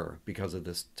coming year because of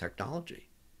this technology.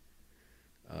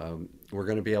 We're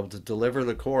going to be able to deliver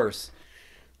the course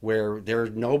where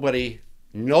there's nobody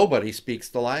speaks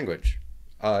the language.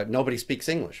 Nobody speaks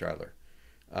English, rather.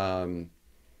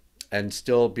 And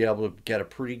still be able to get a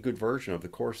pretty good version of the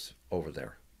course over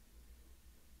there.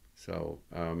 So,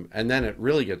 and then it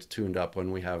really gets tuned up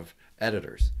when we have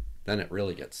editors. Then it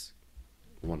really gets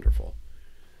wonderful.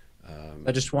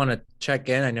 I just want to check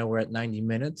in. I know we're at 90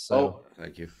 minutes. So. Oh,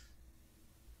 thank you.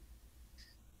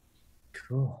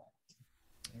 Cool.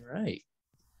 All right.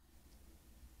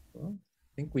 Well,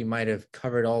 I think we might have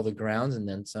covered all the grounds and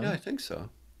then some. Yeah, I think so.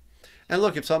 And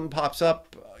look, if something pops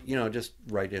up, just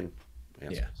write in,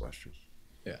 answer questions.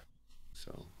 Yeah.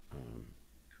 So,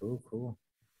 cool.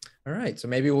 All right. So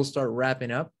maybe we'll start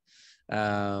wrapping up.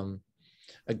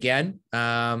 Again,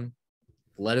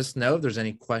 let us know if there's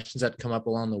any questions that come up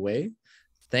along the way.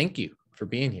 Thank you for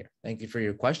being here. Thank you for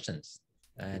your questions.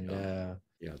 And I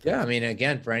mean,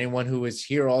 again, for anyone who was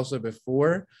here also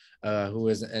before, who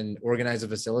is an organizer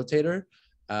facilitator,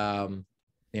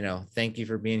 thank you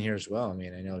for being here as well. I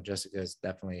mean, I know Jessica's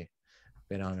definitely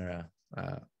been on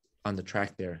the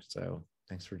track there. So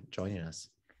thanks for joining us.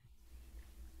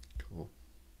 Cool.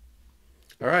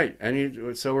 All right.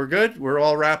 So we're good. We're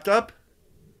all wrapped up.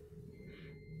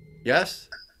 Yes.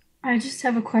 I just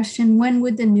have a question. When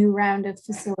would the new round of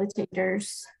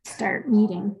facilitators start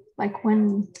meeting? Like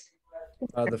when?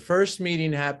 The first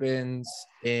meeting happens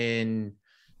in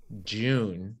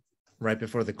June, right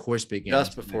before the course begins.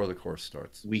 Just before the course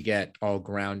starts. We get all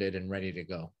grounded and ready to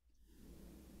go.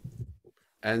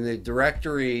 And the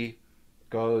directory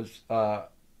we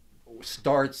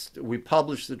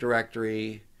publish the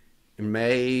directory in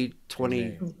May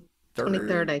 23rd.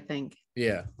 23rd, I think.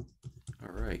 Yeah.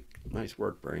 All right. Nice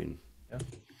work, Brain.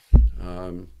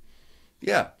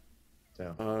 Yeah.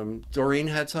 So, Doreen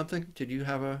had something.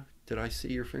 Did I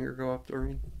see your finger go up,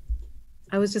 Doreen?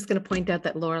 I was just going to point out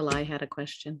that Lorelei had a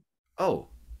question. Oh.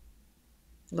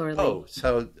 Lorelei. Oh,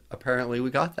 so apparently we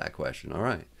got that question. All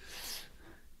right.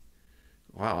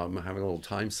 Wow, I'm having a little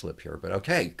time slip here, but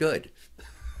okay, good.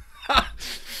 All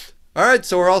right,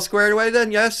 so we're all squared away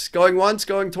then? Yes? Going once,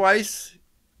 going twice?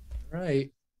 All right.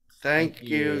 Thank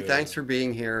you. Thanks for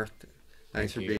being here. Thanks for being